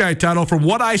Big Sky title, from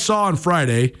what I saw on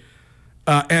Friday,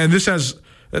 and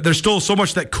there's still so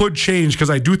much that could change because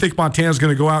I do think Montana's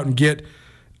going to go out and get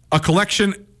a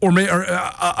collection or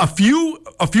a few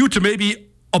to maybe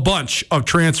a bunch of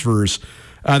transfers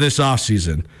this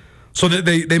offseason. So that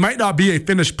they might not be a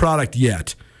finished product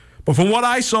yet. But from what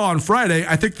I saw on Friday,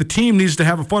 I think the team needs to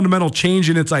have a fundamental change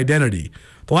in its identity.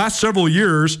 The last several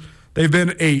years, they've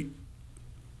been a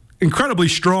incredibly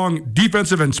strong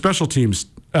defensive and special teams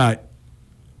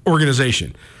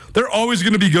organization. They're always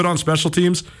going to be good on special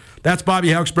teams. That's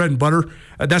Bobby Houck's bread and butter.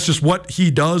 That's just what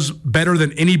he does better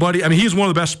than anybody. I mean, he's one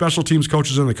of the best special teams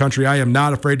coaches in the country. I am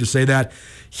not afraid to say that.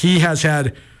 He has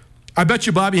had, I bet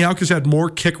you Bobby Houck has had more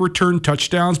kick return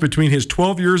touchdowns between his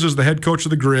 12 years as the head coach of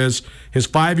the Griz, his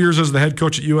 5 years as the head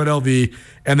coach at UNLV,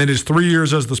 and then his 3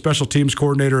 years as the special teams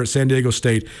coordinator at San Diego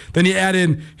State. Then you add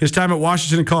in his time at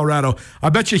Washington and Colorado. I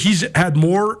bet you he's had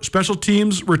more special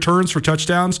teams returns for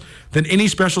touchdowns than any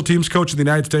special teams coach in the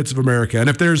United States of America. And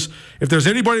if there's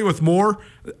anybody with more,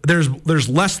 there's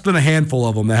less than a handful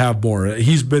of them that have more.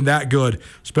 He's been that good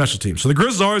special teams. So the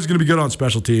Griz is always going to be good on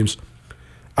special teams.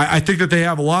 I think that they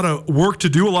have a lot of work to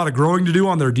do, a lot of growing to do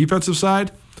on their defensive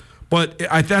side. But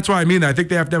that's why I mean that. I think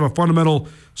they have to have a fundamental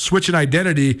switch in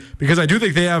identity because I do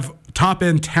think they have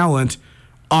top-end talent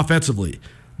offensively.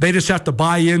 They just have to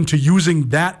buy into using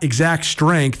that exact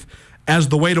strength as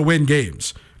the way to win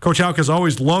games. Coach Houck has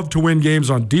always loved to win games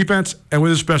on defense and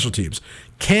with his special teams.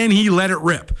 Can he let it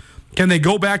rip? Can they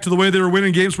go back to the way they were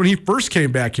winning games when he first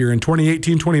came back here in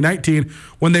 2018, 2019,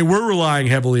 when they were relying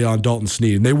heavily on Dalton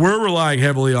Sneed, and they were relying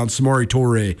heavily on Samori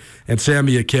Toure and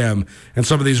Sammy Akem and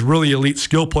some of these really elite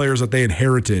skill players that they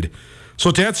inherited?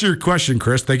 So to answer your question,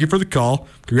 Chris, thank you for the call.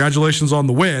 Congratulations on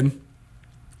the win.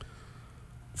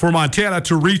 For Montana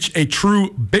to reach a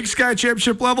true Big Sky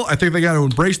championship level, I think they got to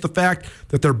embrace the fact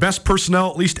that their best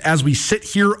personnel, at least as we sit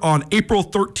here on April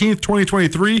 13th,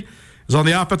 2023, is on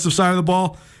the offensive side of the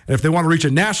ball. And if they want to reach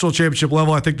a national championship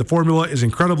level, I think the formula is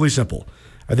incredibly simple.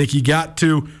 I think you got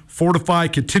to fortify,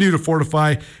 continue to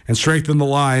fortify, and strengthen the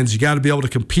lines. You got to be able to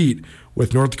compete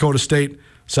with North Dakota State,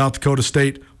 South Dakota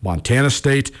State, Montana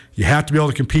State. You have to be able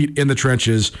to compete in the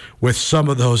trenches with some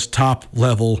of those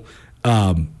top-level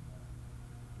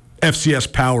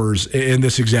FCS powers in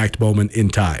this exact moment in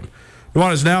time.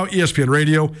 Nuanez Now, ESPN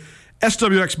Radio,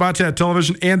 SWX Montana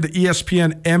Television, and the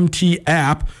ESPN MT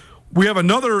app. We have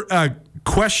another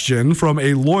question from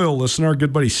a loyal listener, our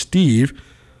good buddy Steve.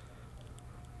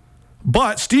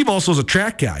 But Steve also is a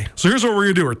track guy. So here's what we're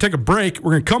going to do. We're going to take a break.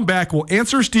 We're going to come back. We'll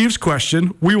answer Steve's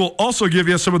question. We will also give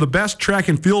you some of the best track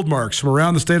and field marks from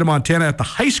around the state of Montana at the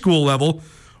high school level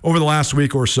over the last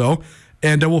week or so.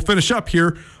 And we'll finish up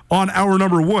here on hour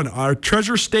number one, our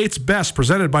Treasure State's Best,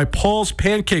 presented by Paul's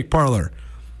Pancake Parlor.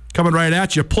 coming right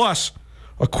at you. Plus,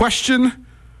 a question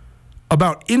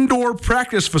about indoor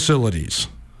practice facilities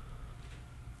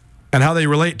and how they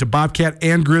relate to Bobcat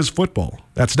and Griz football.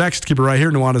 That's next. Keep it right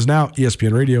here. Nuanez Now,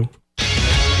 ESPN Radio.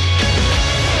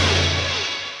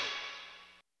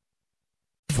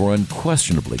 For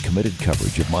unquestionably committed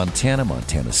coverage of Montana,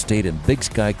 Montana State, and Big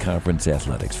Sky Conference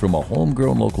athletics from a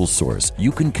homegrown local source,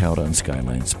 you can count on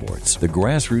Skyline Sports. The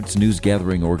grassroots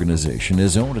news-gathering organization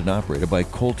is owned and operated by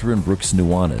Colter and Brooks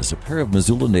Nuanez, a pair of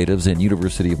Missoula natives and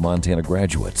University of Montana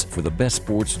graduates. For the best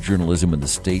sports journalism in the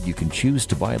state, you can choose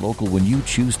to buy local when you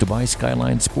choose to buy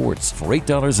Skyline Sports. For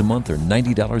 $8 a month or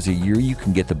 $90 a year, you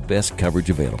can get the best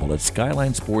coverage available at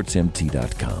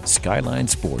SkylineSportsMT.com. Skyline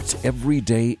Sports, every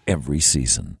day, every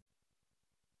season.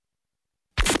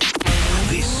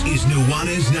 This is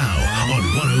Nuanez Now on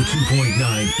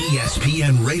 102.9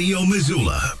 ESPN Radio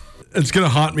Missoula. It's going to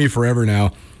haunt me forever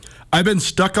now. I've been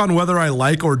stuck on whether I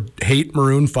like or hate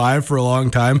Maroon 5 for a long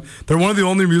time. They're one of the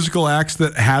only musical acts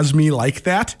that has me like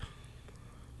that.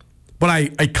 But I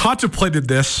contemplated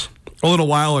this a little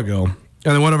while ago.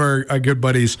 And then one of our good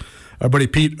buddies, our buddy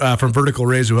Pete from Vertical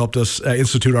Rays, who helped us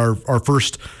institute our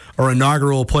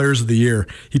inaugural Players of the Year,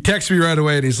 he texted me right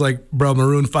away and he's like, bro,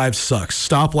 Maroon 5 sucks.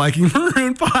 Stop liking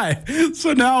Maroon 5.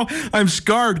 So now I'm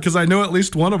scarred because I know at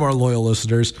least one of our loyal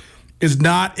listeners is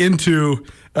not into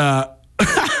my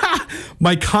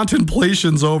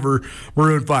contemplations over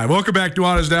Maroon 5. Welcome back to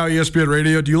Nuanez Now, ESPN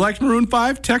Radio. Do you like Maroon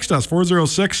 5? Text us,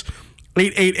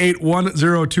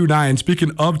 406-888-1029.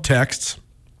 Speaking of texts,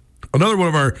 another one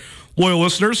of our loyal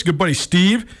listeners, good buddy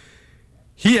Steve,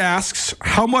 he asks,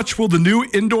 how much will the new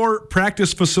indoor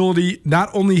practice facility not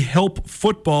only help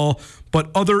football,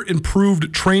 but other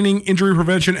improved training, injury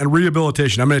prevention, and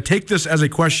rehabilitation? I'm going to take this as a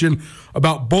question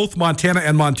about both Montana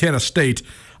and Montana State.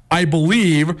 I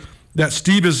believe that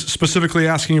Steve is specifically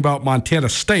asking about Montana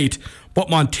State, but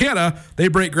Montana, they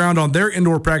break ground on their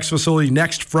indoor practice facility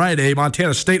next Friday.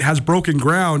 Montana State has broken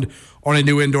ground on a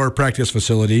new indoor practice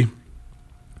facility.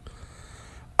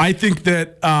 I think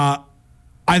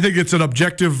it's an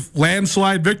objective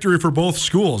landslide victory for both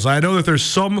schools. I know that there's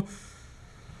some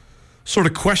sort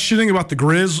of questioning about the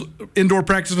Griz indoor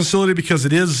practice facility because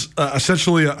it is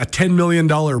essentially a $10 million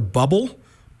bubble,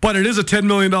 but it is a $10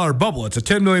 million bubble. It's a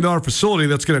 $10 million facility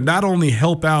that's going to not only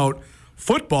help out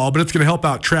football, but it's going to help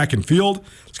out track and field.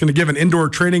 It's going to give an indoor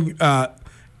training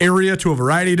area to a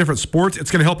variety of different sports.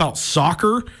 It's going to help out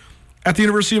soccer at the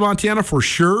University of Montana for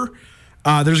sure.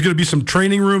 There's going to be some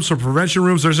training rooms, some prevention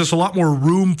rooms. There's just a lot more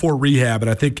room for rehab, and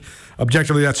I think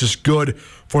objectively that's just good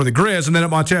for the Griz. And then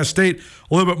at Montana State,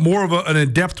 a little bit more of an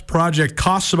in-depth project,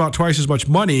 costs about twice as much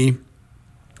money,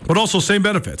 but also same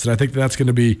benefits. And I think that's going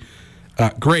to be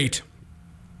great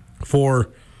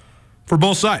for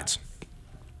both sides.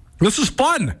 This is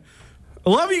fun. I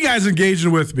love you guys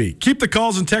engaging with me. Keep the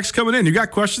calls and texts coming in. You got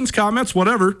questions, comments,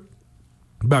 whatever,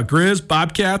 about Griz,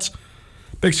 Bobcats,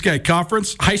 Big Sky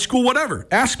Conference, high school, whatever.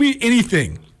 Ask me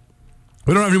anything.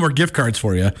 We don't have any more gift cards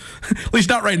for you. At least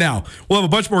not right now. We'll have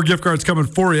a bunch more gift cards coming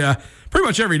for you pretty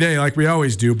much every day like we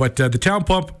always do. But the Town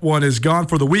Pump one is gone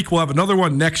for the week. We'll have another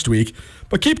one next week.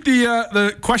 But keep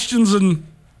the questions and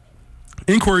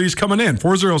inquiries coming in.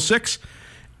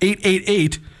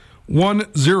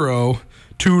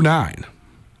 406-888-1029.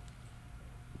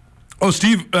 Oh,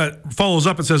 Steve follows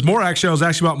up and says, more actually, I was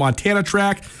asking about Montana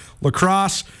track,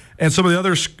 lacrosse, and some of the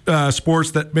other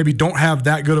sports that maybe don't have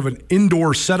that good of an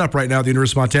indoor setup right now at the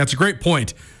University of Montana. It's a great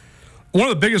point. One of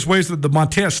the biggest ways that the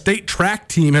Montana State track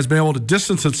team has been able to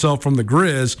distance itself from the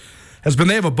Griz has been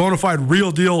they have a bona fide, real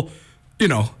deal,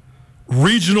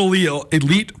 regionally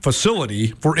elite facility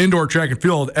for indoor track and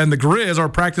field. And the Griz are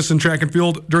practicing track and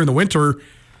field during the winter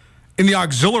in the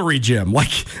auxiliary gym.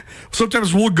 Like,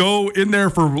 sometimes we'll go in there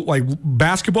for like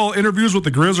basketball interviews with the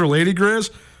Griz or Lady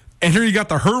Griz, and here you got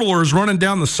the hurdlers running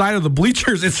down the side of the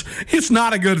bleachers. It's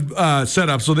not a good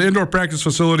setup. So the indoor practice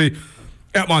facility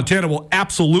at Montana will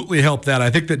absolutely help that. I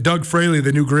think that Doug Fraley,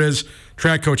 the new Griz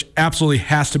track coach, absolutely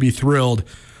has to be thrilled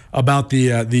about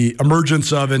the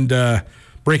emergence of and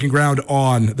breaking ground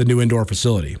on the new indoor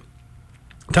facility.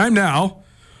 Time now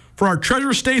for our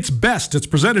Treasure State's Best. It's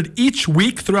presented each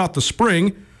week throughout the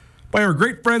spring by our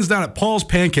great friends down at Paul's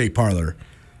Pancake Parlor.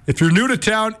 If you're new to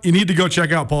town, you need to go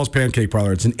check out Paul's Pancake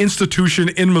Parlor. It's an institution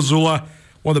in Missoula,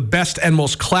 one of the best and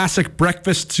most classic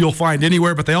breakfasts you'll find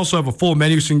anywhere, but they also have a full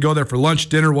menu, so you can go there for lunch,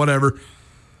 dinner, whatever.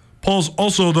 Paul's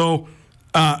also, though,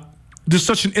 just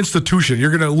such an institution.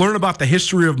 You're going to learn about the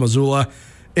history of Missoula.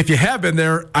 If you have been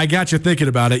there, I got you thinking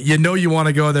about it. You know you want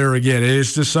to go there again. It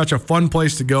is just such a fun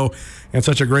place to go and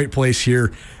such a great place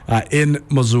here in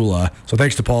Missoula. So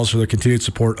thanks to Paul's for the continued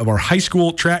support of our high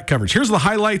school track coverage. Here's the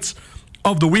highlights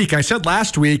of the week. I said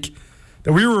last week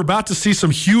that we were about to see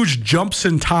some huge jumps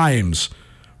in times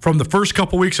from the first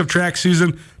couple weeks of track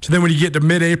season to then when you get to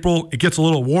mid-April, it gets a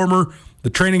little warmer. The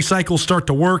training cycles start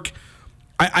to work.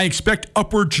 I expect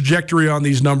upward trajectory on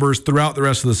these numbers throughout the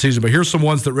rest of the season, but here's some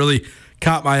ones that really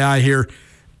caught my eye here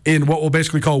in what we'll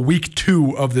basically call week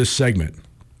 2 of this segment.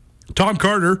 Tom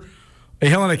Carter, a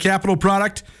Helena Capital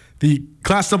product, the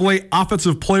Class AA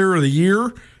Offensive Player of the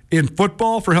Year in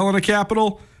football for Helena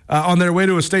Capital, on their way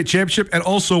to a state championship, and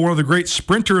also one of the great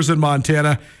sprinters in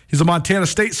Montana. He's a Montana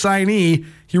State signee.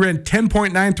 He ran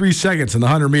 10.93 seconds in the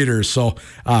 100 meters. So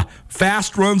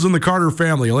fast runs in the Carter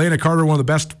family. Elena Carter, one of the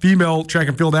best female track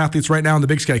and field athletes right now in the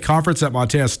Big Sky Conference at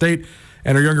Montana State.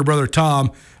 And her younger brother,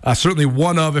 Tom, certainly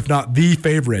one of, if not the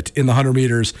favorite in the 100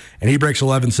 meters. And he breaks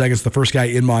 11 seconds, the first guy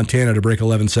in Montana to break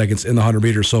 11 seconds in the 100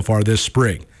 meters so far this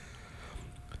spring.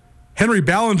 Henry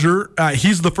Ballinger,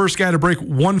 he's the first guy to break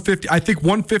 150. I think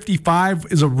 155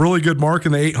 is a really good mark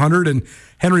in the 800, and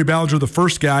Henry Ballinger, the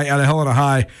first guy out of Helena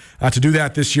High to do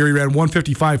that this year. He ran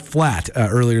 155 flat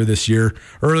earlier this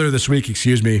week.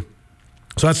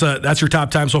 So that's your top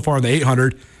time so far in the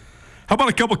 800. How about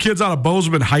a couple kids out of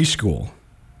Bozeman High School?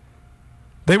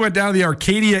 They went down to the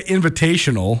Arcadia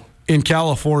Invitational in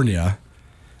California,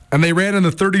 and they ran in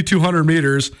the 3,200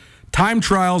 meters. Time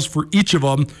trials for each of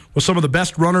them with some of the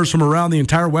best runners from around the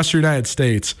entire Western United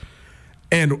States.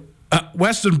 And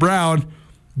Weston Brown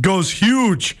goes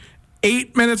huge.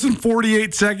 8 minutes and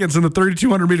 48 seconds in the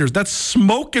 3,200 meters. That's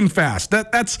smoking fast.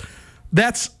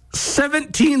 That's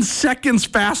 17 seconds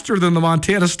faster than the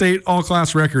Montana State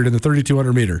all-class record in the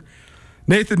 3,200 meter.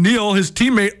 Nathan Neal, his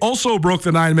teammate, also broke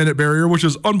the 9-minute barrier, which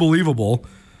is unbelievable.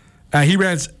 He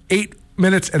ran 8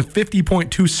 minutes and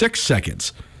 50.26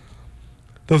 seconds.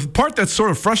 The part that's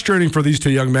sort of frustrating for these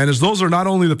two young men is those are not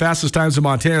only the fastest times in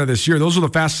Montana this year, those are the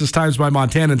fastest times by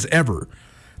Montanans ever.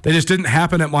 They just didn't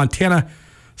happen at Montana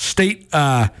State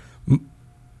track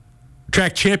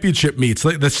championship meets.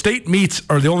 The state meets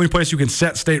are the only place you can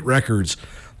set state records.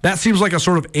 That seems like a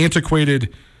sort of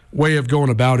antiquated way of going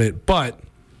about it, but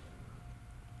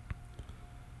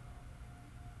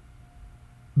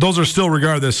those are still,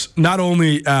 regardless, not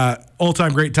only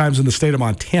all-time great times in the state of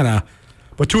Montana,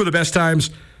 but two of the best times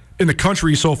in the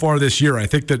country so far this year. I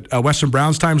think that Weston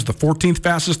Brown's time is the 14th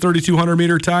fastest 3,200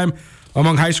 meter time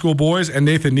among high school boys, and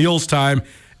Nathan Neal's time,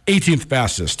 18th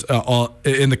fastest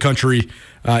in the country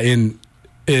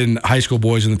in high school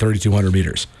boys in the 3,200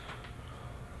 meters.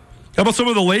 How about some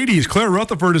of the ladies? Claire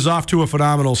Rutherford is off to a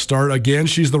phenomenal start. Again,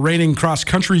 she's the reigning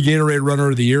cross-country Gatorade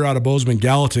Runner of the Year out of Bozeman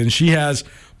Gallatin. She has,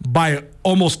 by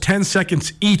almost 10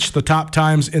 seconds each, the top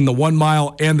times in the 1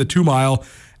 mile and the 2 mile.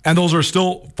 And those are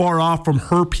still far off from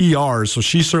her PRs, so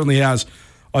she certainly has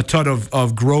a ton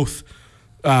of growth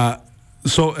coming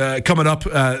up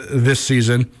this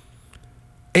season.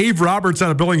 Ave Roberts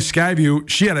out of Billings Skyview,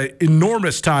 she had an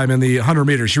enormous time in the 100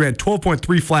 meters. She ran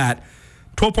 12.3 flat.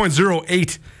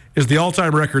 12.08 is the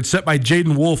all-time record set by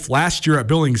Jaden Wolf last year at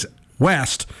Billings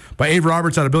West by Ave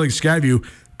Roberts out of Billings Skyview.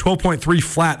 12.3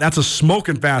 flat. That's a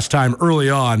smoking fast time early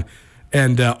on,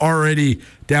 and already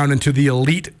down into the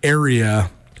elite area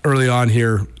early on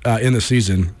here in the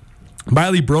season.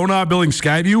 Miley Brona, Billings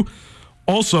Skyview,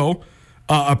 also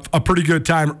a pretty good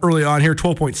time early on here,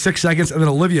 12.6 seconds. And then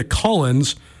Olivia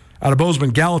Collins out of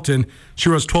Bozeman Gallatin, she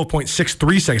runs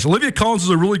 12.63 seconds. Olivia Collins is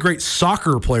a really great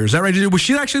soccer player. Is that right? Was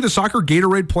she actually the soccer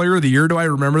Gatorade Player of the Year? Do I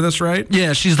remember this right?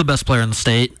 Yeah, she's the best player in the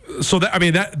state. So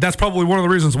that's probably one of the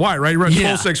reasons why, right? You run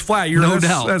 12.6 flat. No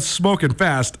doubt. That's smoking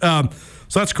fast. So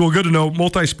that's cool. Good to know.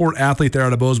 Multi-sport athlete there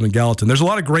out of Bozeman Gallatin. There's a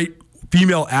lot of great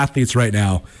female athletes right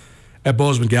now at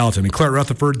Bozeman Gallatin. I mean, Claire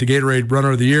Rutherford, the Gatorade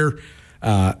Runner of the Year.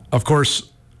 Of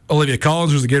course, Olivia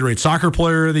Collins, who's the Gatorade Soccer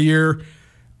Player of the Year.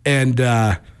 And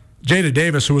Jada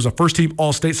Davis, who was a first-team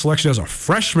All-State selection as a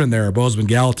freshman there at Bozeman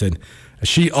Gallatin.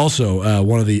 She also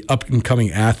one of the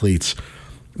up-and-coming athletes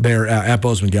there at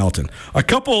Bozeman Gallatin. A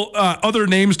couple other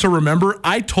names to remember.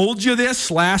 I told you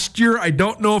this last year. I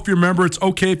don't know if you remember. It's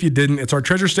okay if you didn't. It's our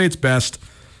Treasure State's best.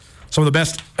 Some of the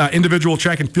best individual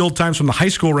track and field times from the high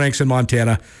school ranks in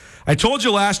Montana. I told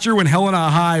you last year when Helena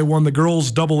High won the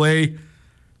girls' AA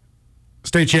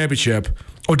state championship,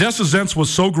 Odessa Zentz was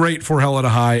so great for Helena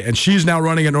High, and she's now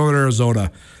running in Northern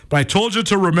Arizona. But I told you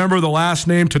to remember the last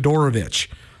name Todorovich.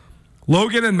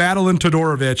 Logan and Madeline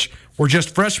Todorovich were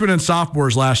just freshmen and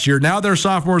sophomores last year. Now they're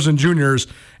sophomores and juniors,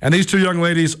 and these two young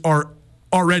ladies are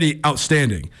already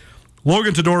outstanding.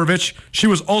 Logan Todorovich, she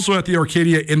was also at the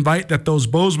Arcadia Invite that those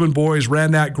Bozeman boys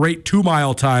ran that great 2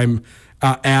 mile time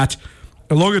at.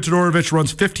 And Logan Todorovich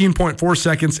runs 15.4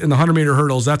 seconds in the 100-meter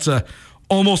hurdles. That's a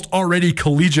almost already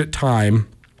collegiate time.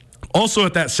 Also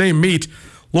at that same meet,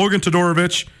 Logan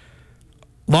Todorovic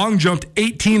long jumped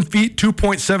 18 feet,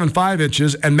 2.75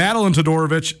 inches, and Madeline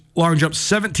Todorovic long jumped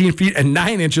 17 feet and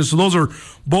 9 inches. So those are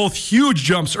both huge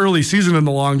jumps early season in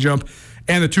the long jump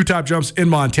and the two top jumps in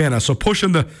Montana. So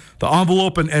pushing the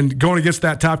envelope and going against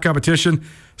that top competition,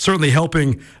 certainly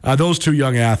helping those two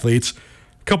young athletes.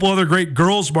 A couple other great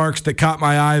girls marks that caught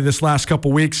my eye this last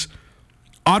couple weeks.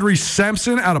 Audrey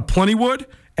Sampson out of Plentywood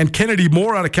and Kennedy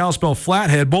Moore out of Kalispell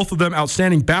Flathead, both of them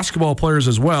outstanding basketball players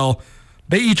as well.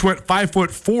 They each went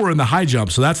 5'4" in the high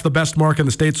jump, so that's the best mark in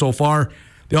the state so far.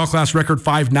 The all-class record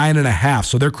 5'9.5",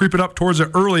 so they're creeping up towards it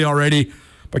early already.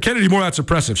 But Kennedy Moore, that's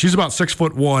impressive. She's about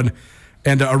 6'1"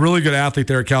 and a really good athlete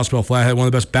there at Kalispell Flathead, one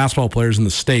of the best basketball players in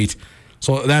the state.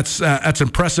 So that's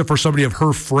impressive for somebody of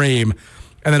her frame.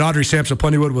 And then Audrey Sampson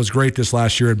Plentywood was great this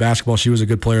last year in basketball. She was a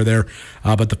good player there.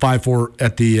 But the 5'4"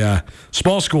 at the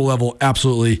small school level,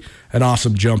 absolutely an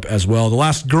awesome jump as well. The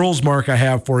last girls mark I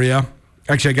have for you,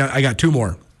 actually I got two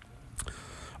more.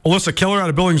 Alyssa Keller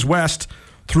out of Billings West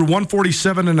threw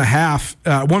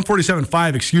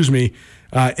 147.5,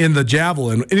 in the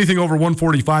javelin. Anything over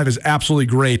 145 is absolutely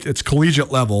great. It's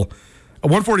collegiate level.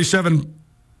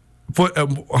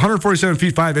 147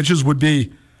 feet 5 inches would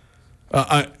be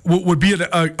a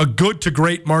good to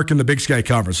great mark in the Big Sky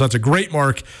Conference. So that's a great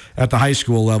mark at the high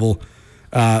school level.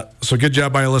 So good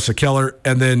job by Alyssa Keller.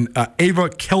 And then Ava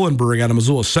Kellenberg out of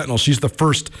Missoula Sentinel. She's the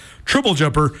first triple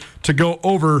jumper to go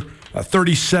over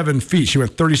 37 feet. She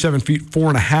went 37 feet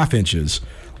 4.5 inches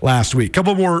last week.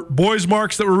 Couple more boys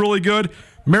marks that were really good.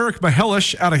 Merrick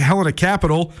Mahelish out of Helena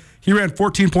Capital. He ran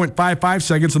 14.55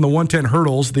 seconds in the 110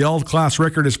 hurdles. The all-class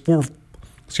record is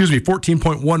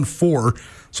 14.14.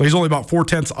 So he's only about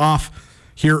 4/10 off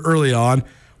here early on.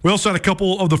 We also had a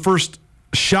couple of the first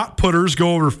shot putters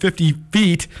go over 50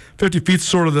 feet. 50 feet is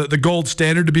sort of the gold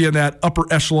standard to be in that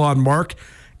upper echelon mark.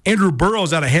 Andrew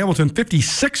Burrows out of Hamilton,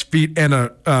 56 feet and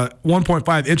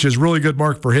 1.5 inches. Really good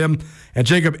mark for him. And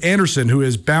Jacob Anderson, who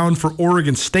is bound for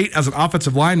Oregon State as an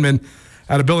offensive lineman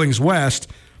out of Billings West,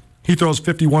 he throws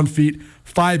 51 feet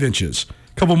 5 inches.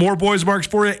 A couple more boys marks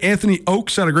for you. Anthony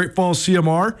Oakes out of Great Falls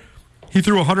CMR. He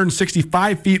threw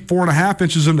 165 feet 4.5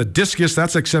 inches in the discus.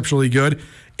 That's exceptionally good.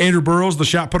 Andrew Burrows, the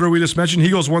shot putter we just mentioned, he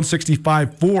goes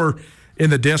 165.4 in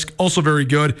the disc. Also very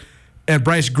good. And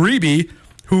Bryce Grebe,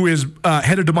 who is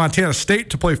headed to Montana State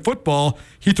to play football,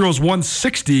 he throws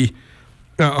 160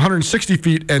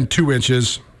 feet and 2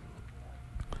 inches.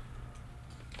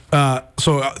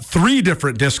 So three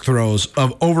different disc throws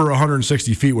of over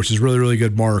 160 feet, which is really, really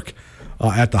good mark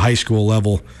at the high school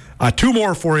level. Two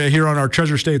more for you here on our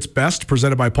Treasure State's Best,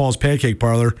 presented by Paul's Pancake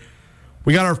Parlor.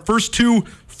 We got our first two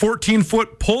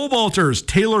 14-foot pole vaulters.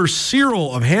 Taylor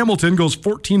Cyril of Hamilton goes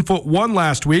 14'1"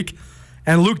 last week,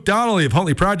 and Luke Donnelly of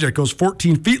Huntley Project goes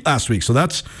 14 feet last week. So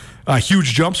that's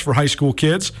huge jumps for high school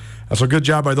kids. So good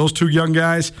job by those two young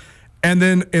guys. And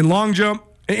then in long jump,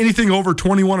 anything over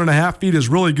 21.5 feet is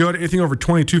really good. Anything over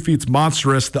 22 feet is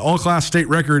monstrous. The all-class state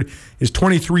record is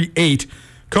 23.8.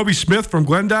 Kobe Smith from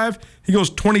Glendive, he goes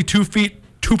 22 feet,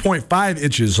 2.5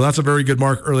 inches. So that's a very good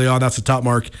mark early on. That's the top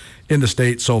mark in the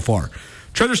state so far.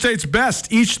 Treasure State's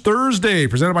Best each Thursday,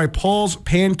 presented by Paul's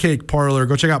Pancake Parlor.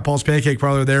 Go check out Paul's Pancake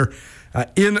Parlor there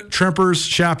in Tremper's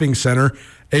Shopping Center,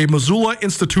 a Missoula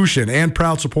institution and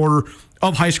proud supporter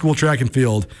of high school track and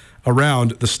field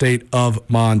around the state of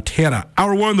Montana.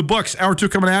 Hour one in the books, hour two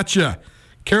coming at you.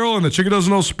 Carolyn, the Chicken Doesn't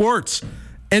Know Sports,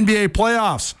 NBA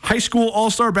playoffs, high school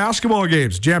all-star basketball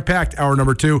games, jam-packed hour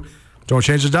number two. Don't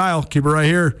change the dial. Keep it right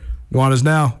here. Nuanez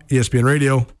Now, ESPN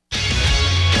Radio.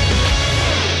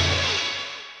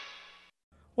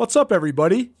 What's up,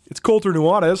 everybody? It's Colter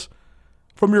Nuanez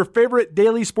from your favorite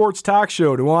daily sports talk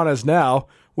show, Nuanez Now,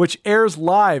 which airs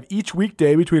live each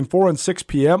weekday between 4 and 6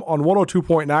 p.m. on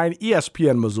 102.9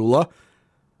 ESPN Missoula,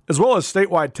 as well as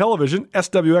statewide television,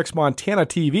 SWX Montana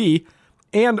TV,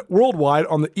 and worldwide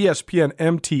on the ESPN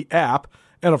MT app.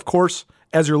 And of course,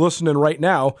 as you're listening right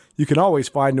now, you can always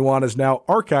find Nuanez Now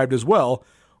archived as well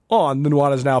on the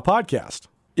Nuanez Now podcast.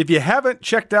 If you haven't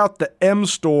checked out the M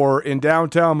Store in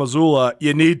downtown Missoula,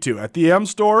 you need to. At the M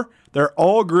Store, they're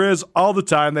all Griz all the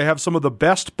time. They have some of the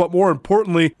best, but more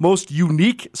importantly, most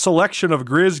unique selection of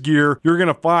Griz gear you're going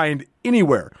to find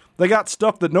anywhere. They got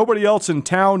stuff that nobody else in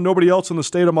town, nobody else in the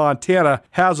state of Montana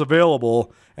has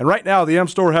available. And right now, the M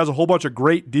Store has a whole bunch of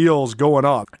great deals going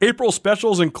on. April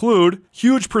specials include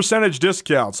huge percentage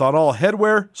discounts on all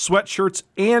headwear, sweatshirts,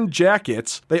 and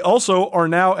jackets. They also are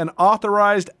now an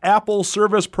authorized Apple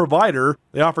service provider.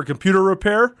 They offer computer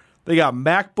repair. They got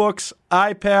MacBooks,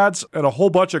 iPads, and a whole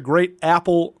bunch of great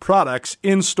Apple products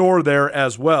in store there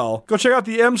as well. Go check out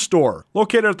the M Store,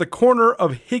 located at the corner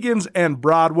of Higgins and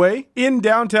Broadway in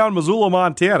downtown Missoula,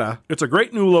 Montana. It's a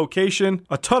great new location,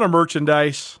 a ton of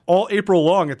merchandise, all April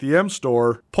long at the M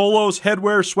Store. Polos,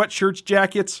 headwear, sweatshirts,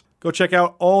 jackets. Go check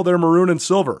out all their maroon and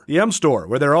silver. The M Store,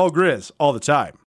 where they're all Griz all the time.